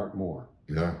 Mark Moore,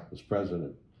 was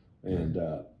president, and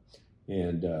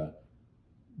the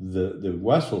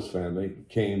Wessels family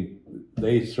came.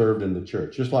 They served in the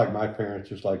church, just like my parents,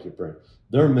 just like your parents.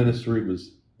 Their ministry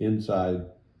was inside,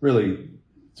 really,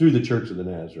 through the Church of the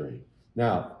Nazarene.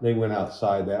 Now they went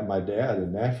outside that. My dad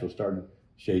in Nashville started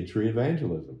Shade Tree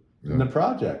Evangelism and the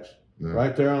projects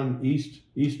right there on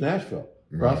East Nashville,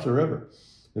 across the river.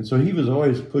 And so he was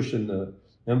always pushing the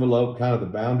envelope, kind of the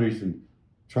boundaries, and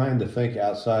trying to think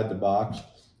outside the box.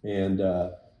 And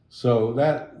so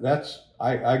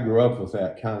I grew up with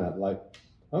that kind of like,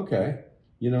 okay,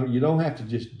 you don't have to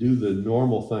just do the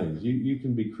normal things. You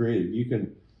can be creative. You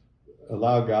can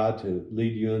allow God to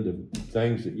lead you into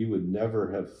things that you would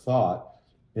never have thought,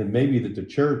 and maybe that the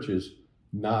church is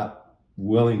not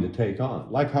willing to take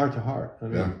on, like Heart to Heart. I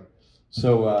mean,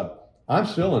 so I'm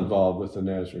still involved with the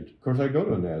Nazarene. Of course, I go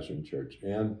to a Nazarene church,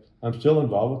 and I'm still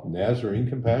involved with Nazarene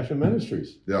Compassion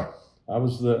Ministries. Yeah. I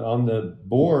was on the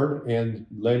board and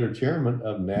later chairman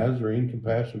of Nazarene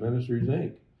Compassion Ministries,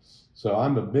 Inc. So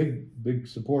I'm a big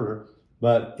supporter.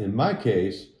 But in my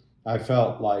case, I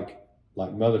felt like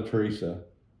Mother Teresa,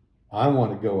 I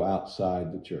want to go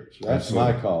outside the church. That's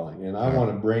my calling. And I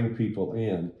want to bring people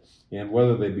in. And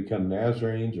whether they become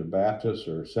Nazarenes or Baptists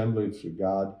or Assemblies of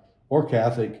God or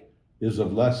Catholic is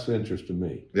of less interest to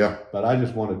me. Yeah. But I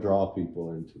just want to draw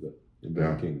people into the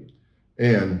kingdom.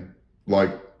 And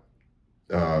like,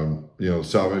 the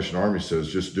Salvation Army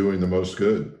says, just doing the most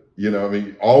good.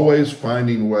 Always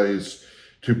finding ways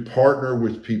to partner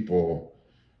with people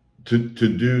to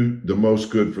do the most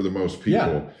good for the most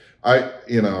people. Yeah.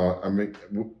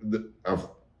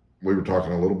 We were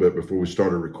talking a little bit before we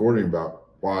started recording about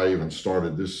why I even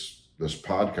started this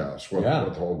podcast, what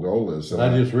the whole goal is. And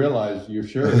I just realized you're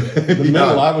sure. The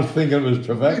middle, I was thinking it was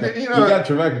Trevecca. You got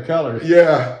Trevecca colors.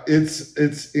 Yeah,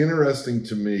 it's interesting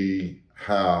to me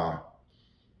how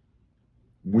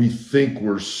we think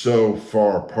we're so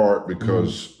far apart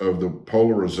because of the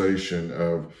polarization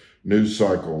of news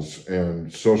cycles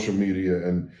and social media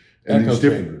and echo these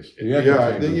chambers.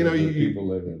 People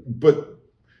live in. But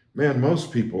man,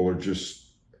 most people are just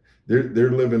they're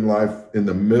living life in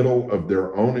the middle of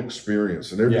their own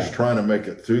experience, and they're just trying to make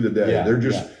it through the day. They're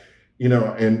just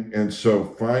and so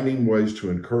finding ways to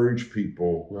encourage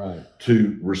people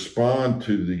to respond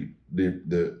to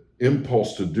the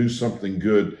impulse to do something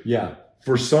good.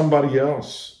 For somebody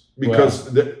else,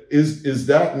 because is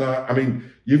that not? I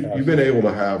mean, you've been able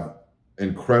to have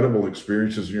incredible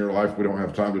experiences in your life. We don't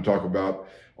have time to talk about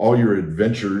all your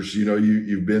adventures.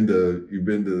 You've been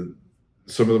to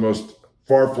some of the most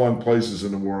far-flung places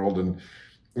in the world and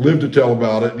lived to tell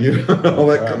about it. All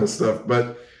that kind of stuff.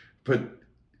 But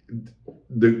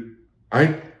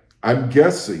I'm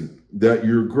guessing that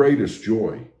your greatest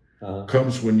joy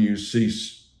comes when you see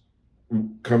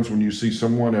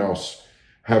someone else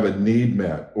have a need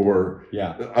met, or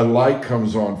a light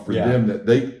comes on for them that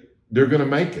they're going to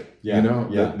make it.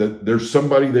 That there's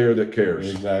somebody there that cares.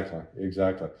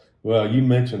 Exactly. Well, you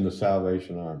mentioned the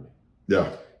Salvation Army.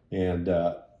 Yeah. And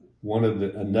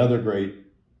another great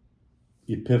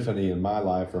epiphany in my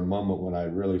life, or a moment when I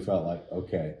really felt like,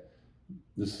 okay,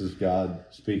 this is God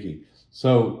speaking.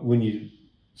 So when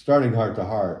starting Heart to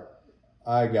Heart,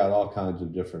 I got all kinds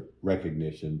of different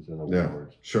recognitions and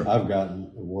awards. Sure. I've gotten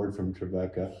an award from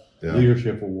Trevecca,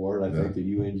 Leadership Award, I think that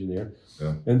you engineered.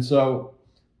 Yeah. And so,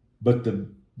 but the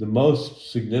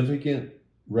most significant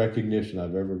recognition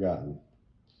I've ever gotten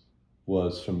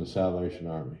was from the Salvation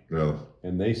Army. Yeah.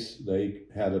 And they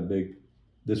had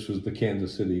this was the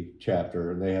Kansas City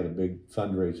chapter, and they had a big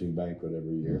fundraising banquet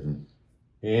every year.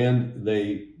 Mm-hmm. And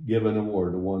they give an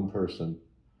award to one person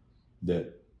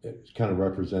that it kind of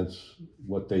represents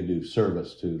what they do,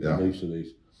 service to the least of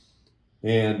these.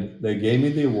 And they gave me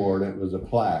the award, and it was a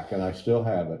plaque, and I still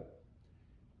have it.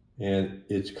 And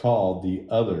it's called the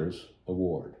Others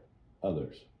Award.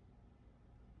 Others.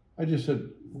 I just said,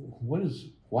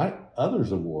 why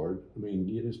Others Award? I mean,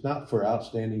 it's not for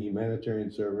outstanding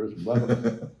humanitarian service, blah, blah.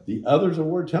 The Others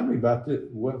Award, tell me about this.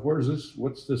 Where's this?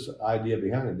 What's this idea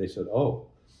behind it? They said,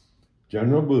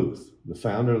 General Booth, the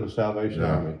founder of the Salvation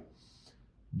Army,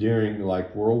 during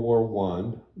like World War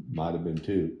I, might have been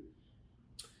II,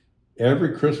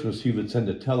 every Christmas he would send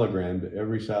a telegram to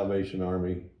every Salvation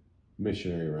Army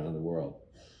missionary around the world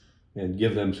and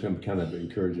give them some kind of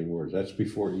encouraging words. That's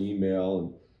before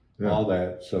email and all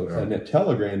that. So, and the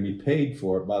telegram, you paid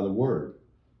for it by the word.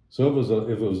 So if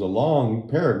it was a long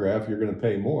paragraph, you're going to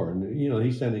pay more. And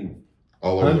he's sending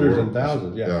hundreds and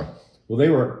thousands. Yeah. Well, they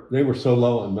were so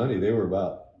low on money. They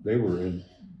were in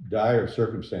dire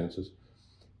circumstances.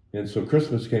 And so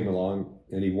Christmas came along,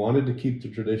 and he wanted to keep the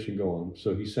tradition going.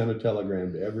 So he sent a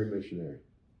telegram to every missionary.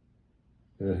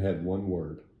 And it had one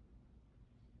word: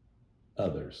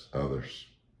 others. Others.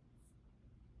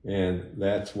 And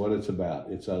that's what it's about.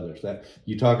 It's others. That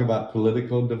you talk about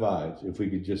political divides. If we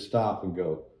could just stop and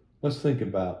go, let's think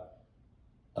about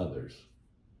others.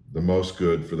 the most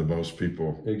good for the most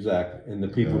people. Exactly, and the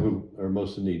people who are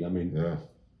most in need. I mean,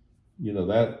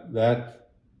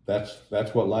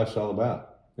 that's what life's all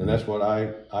about, and that's what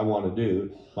I want to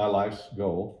do. My life's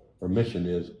goal or mission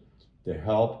is to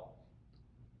help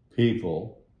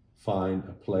people find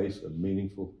a place of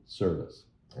meaningful service.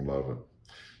 I love it.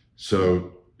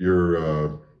 So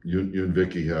you and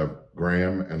Vicky have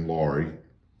Graham and Laurie.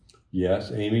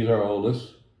 Yes, Amy's our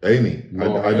oldest. Amy,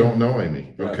 I don't know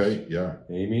Amy. Yes. Okay, yeah.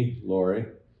 Amy, Laurie.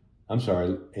 I'm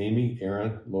sorry, Amy,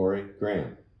 Aaron, Laurie,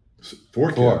 Graham.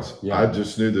 Four kids. Yeah. I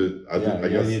just knew that. I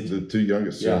guess the two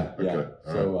youngest. Yeah. Okay.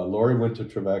 Yeah. So Laurie went to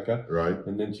Trevecca. Right.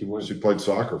 And then she played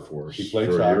soccer for us. She played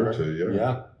for soccer. A year or two.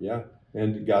 Yeah. Yeah.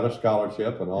 And got a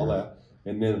scholarship and all that.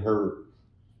 And then her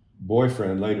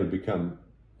boyfriend, later become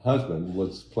husband,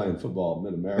 was playing football at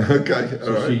Mid-America. Okay.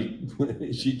 So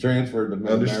she transferred to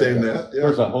Mid-America. Understand that. Yeah.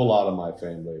 There's a whole lot of my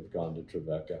family have gone to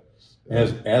Trevecca,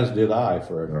 as did I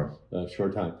for a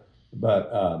short time.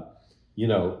 But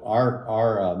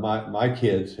my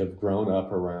kids have grown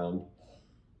up around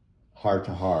Heart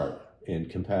to Heart and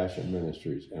Compassion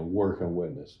Ministries and Work and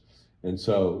Witness, and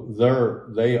so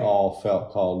they all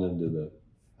felt called into the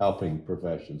helping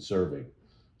profession, serving.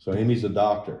 So Amy's a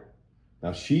doctor.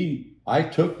 Now I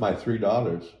took my 3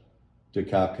 daughters to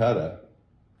Calcutta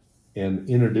and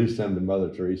introduced them to Mother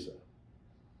Teresa,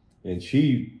 and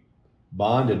she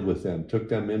bonded with them, took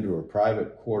them into her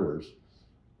private quarters.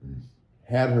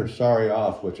 Had her sari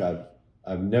off, which I've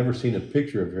never seen a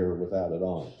picture of her without it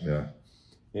on. Yeah.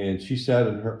 And she sat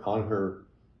on her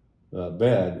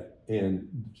bed and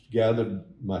gathered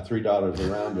my 3 daughters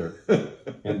around her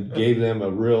and gave them a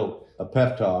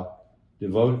pep talk,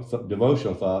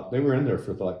 devotional thought. They were in there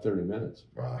for like 30 minutes.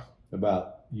 Wow.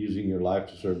 About using your life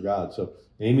to serve God. So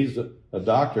Amy's a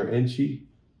doctor, and she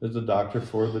is a doctor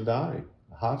for the dying,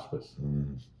 hospice,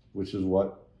 which is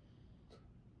what,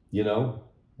 we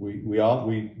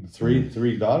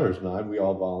three daughters and I, we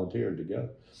all volunteered together.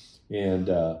 And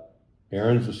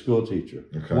Aaron's a school teacher.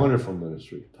 Okay. Wonderful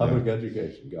ministry. Public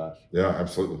education, gosh. Yeah,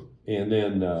 absolutely. And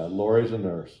then Laurie's a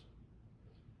nurse.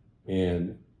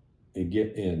 And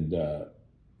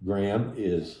Graham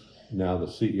is now the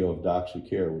CEO of Doxy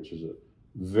Care, which is a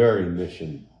very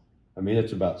mission. I mean,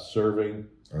 it's about serving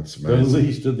the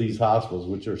least of these hospitals,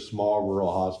 which are small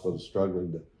rural hospitals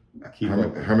struggling to keep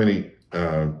up. How many?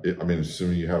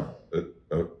 Assuming you have a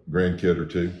grandkid or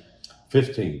 2?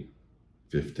 15.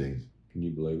 15. Can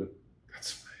you believe it?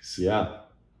 That's amazing.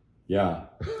 Yeah.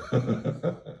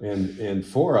 and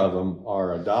 4 of them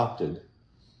are adopted.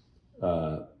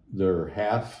 They're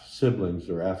half siblings.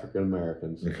 They're African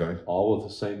Americans. Okay. All with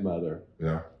the same mother.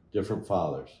 Yeah. Different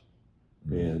fathers.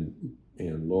 Mm-hmm.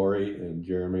 And Laurie and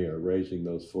Jeremy are raising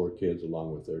those 4 kids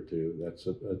along with their 2. That's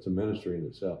a ministry in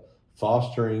itself.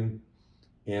 Fostering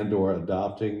and or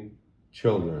adopting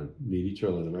needy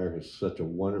children in America is such a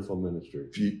wonderful ministry.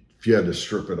 If you had to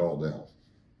strip it all down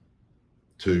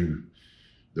to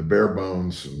the bare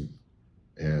bones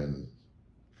and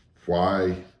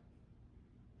why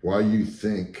you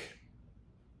think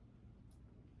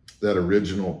that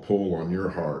original pull on your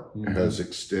heart has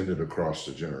extended across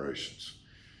the generations.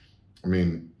 I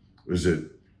mean, is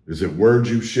it words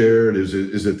you shared? Is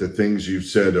it the things you've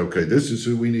said? Okay, this is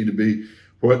who we need to be.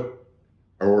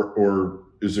 Or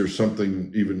is there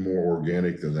something even more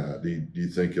organic than that? Do you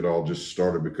think it all just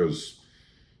started because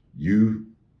you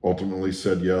ultimately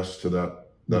said yes to that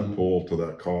pull, to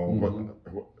that call?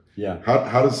 Yeah.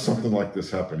 How does something like this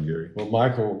happen, Gary? Well,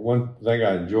 Michael, one thing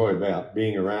I enjoy about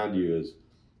being around you is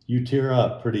you tear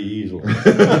up pretty easily.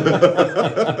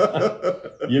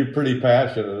 You're pretty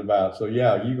passionate about it. So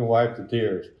yeah, you can wipe the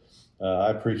tears. I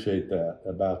appreciate that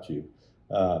about you.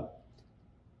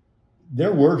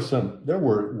 There were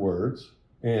words,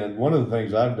 and one of the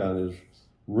things I've done is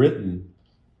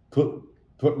put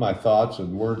my thoughts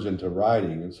and words into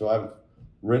writing, and so I've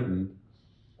written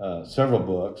several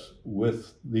books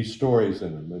with these stories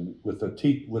in them, and with the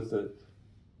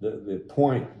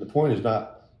point. The point is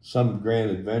not some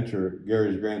grand adventure,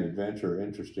 Gary's grand adventure,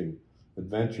 interesting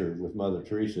adventure with Mother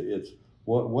Teresa. It's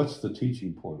what's the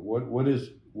teaching point? What is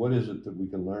it that we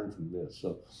can learn from this?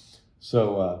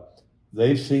 So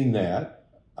they've seen that.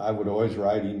 I would always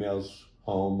write emails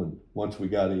home, and once we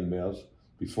got emails,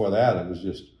 before that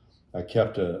I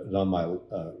kept it on my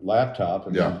laptop,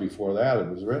 and then before that it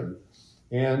was written.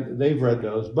 And they've read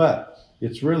those, but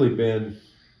it's really been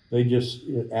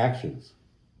actions.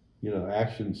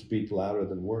 Actions speak louder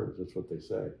than words. That's what they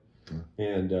say.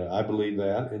 And I believe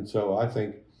that. And so I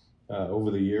think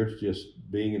over the years, just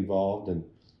being involved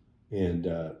and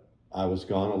I was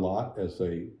gone a lot as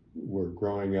they were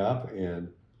growing up, and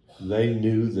they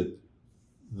knew that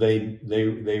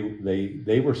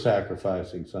they were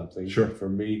sacrificing something Sure. for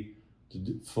me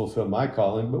to fulfill my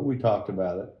calling, but we talked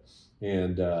about it,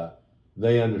 and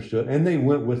they understood, and they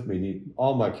went with me.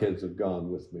 All my kids have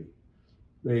gone with me.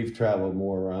 They've traveled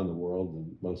more around the world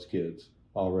than most kids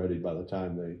already. By the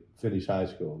time they finish high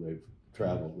school, they've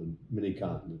traveled in many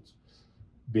continents,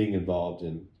 being involved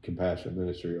in compassionate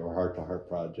ministry or heart-to-heart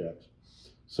projects.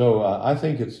 So I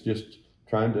think it's just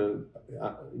trying to,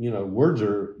 words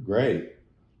are great,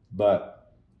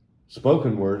 but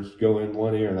spoken words go in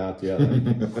one ear and out the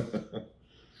other.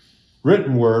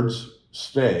 Written words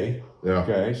stay. Yeah.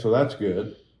 Okay, so that's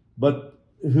good. But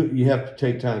you have to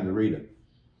take time to read them.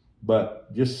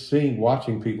 But just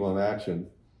watching people in action,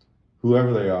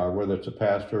 whoever they are, whether it's a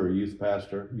pastor or youth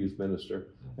minister,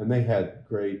 and they had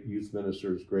great youth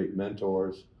ministers, great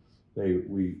mentors.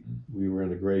 We were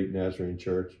in a great Nazarene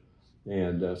church,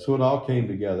 and so it all came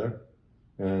together.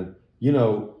 And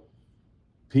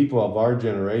people of our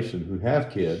generation who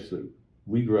have kids,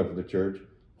 we grew up in the church.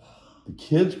 The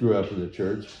kids grew up in the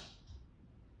church.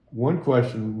 One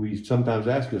question we sometimes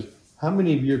ask is, how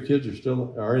many of your kids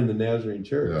are in the Nazarene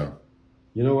church? Yeah.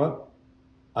 You know what?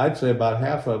 I'd say about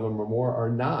half of them or more are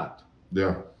not.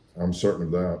 Yeah, I'm certain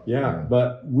of that. Yeah,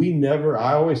 but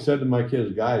I always said to my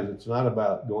kids, guys, it's not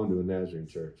about going to a Nazarene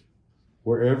church.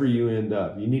 Wherever you end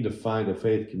up, you need to find a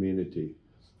faith community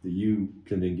that you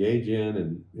can engage in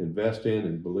and invest in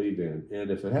and believe in. And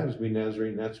if it happens to be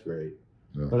Nazarene, that's great.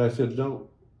 Yeah. But I said,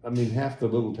 half the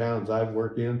little towns I've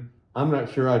worked in, I'm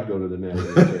not sure I'd go to the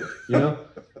Nazarene church,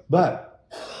 But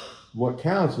what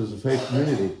counts is a faith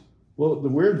community. Well, the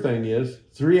weird thing is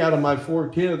 3 out of my 4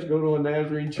 kids go to a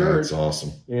Nazarene church. That's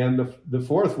awesome. And the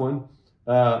 4th one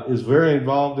is very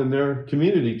involved in their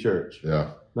community church.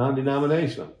 Yeah.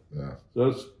 Non-denominational. Yeah.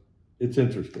 So it's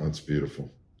interesting. That's beautiful.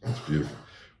 That's beautiful.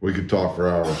 We could talk for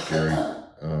hours, Gary.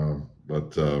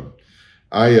 But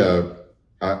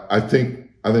I think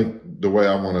the way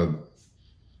I want to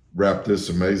wrap this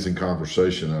amazing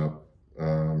conversation up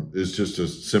is just to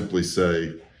simply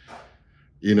say,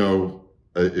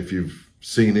 if you've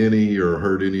seen any or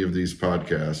heard any of these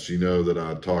podcasts, you know that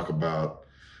I talk about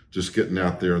just getting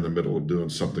out there in the middle of doing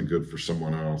something good for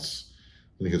someone else.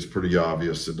 I think it's pretty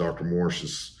obvious that Dr. Morsch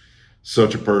is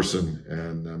such a person,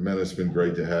 and man, it's been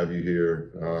great to have you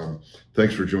here.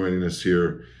 Thanks for joining us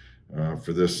here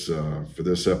for this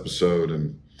episode,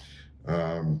 and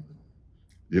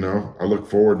I look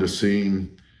forward to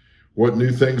seeing what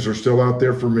new things are still out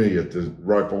there for me at the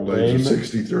ripe old age of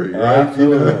 63, right?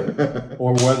 Absolutely.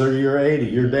 Or whether you're 80,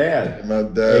 your dad. My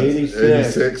dad's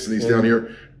 86 and he's down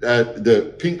here.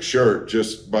 The pink shirt,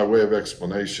 just by way of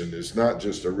explanation, is not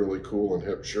just a really cool and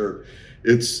hip shirt.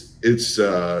 It's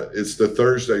the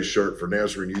Thursday shirt for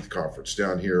Nazarene Youth Conference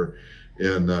down here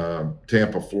in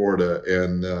Tampa, Florida.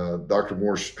 And Dr.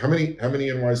 Morsch, how many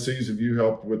NYCs have you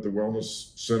helped with the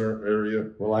Wellness Center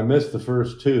area? Well, I missed the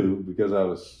first 2 because I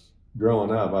was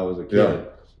growing up. I was a kid, yeah.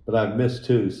 But I've missed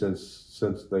 2 since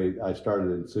I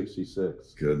started in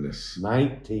 '66. Goodness,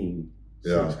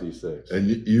 1966. Yeah.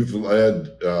 And you've led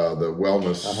the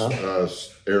wellness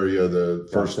area, the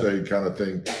first aid kind of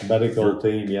thing. Medical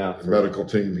team, yeah. Medical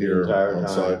team here on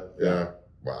site. Yeah.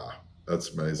 Wow, that's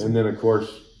amazing. And then, of course,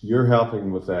 you're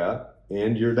helping with that,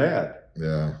 and your dad.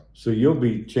 Yeah. So you'll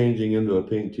be changing into a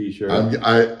pink T-shirt.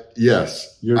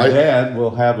 Yes. Your dad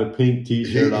will have a pink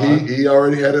T-shirt on. He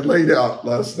already had it laid out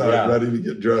last night, ready to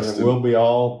get dressed. And we'll be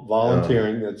all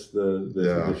volunteering. That's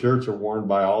the shirts are worn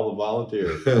by all the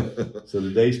volunteers. So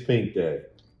today's Pink Day.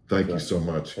 Thank you so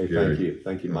much, Hey, Gary.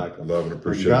 thank you, Michael. Love and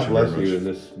appreciate God you. bless very you much. in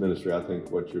this ministry. I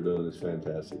think what you're doing is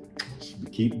fantastic.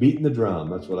 Keep beating the drum.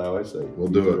 That's what I always say. We'll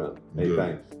do it. Hey,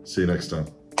 thanks. See you next time.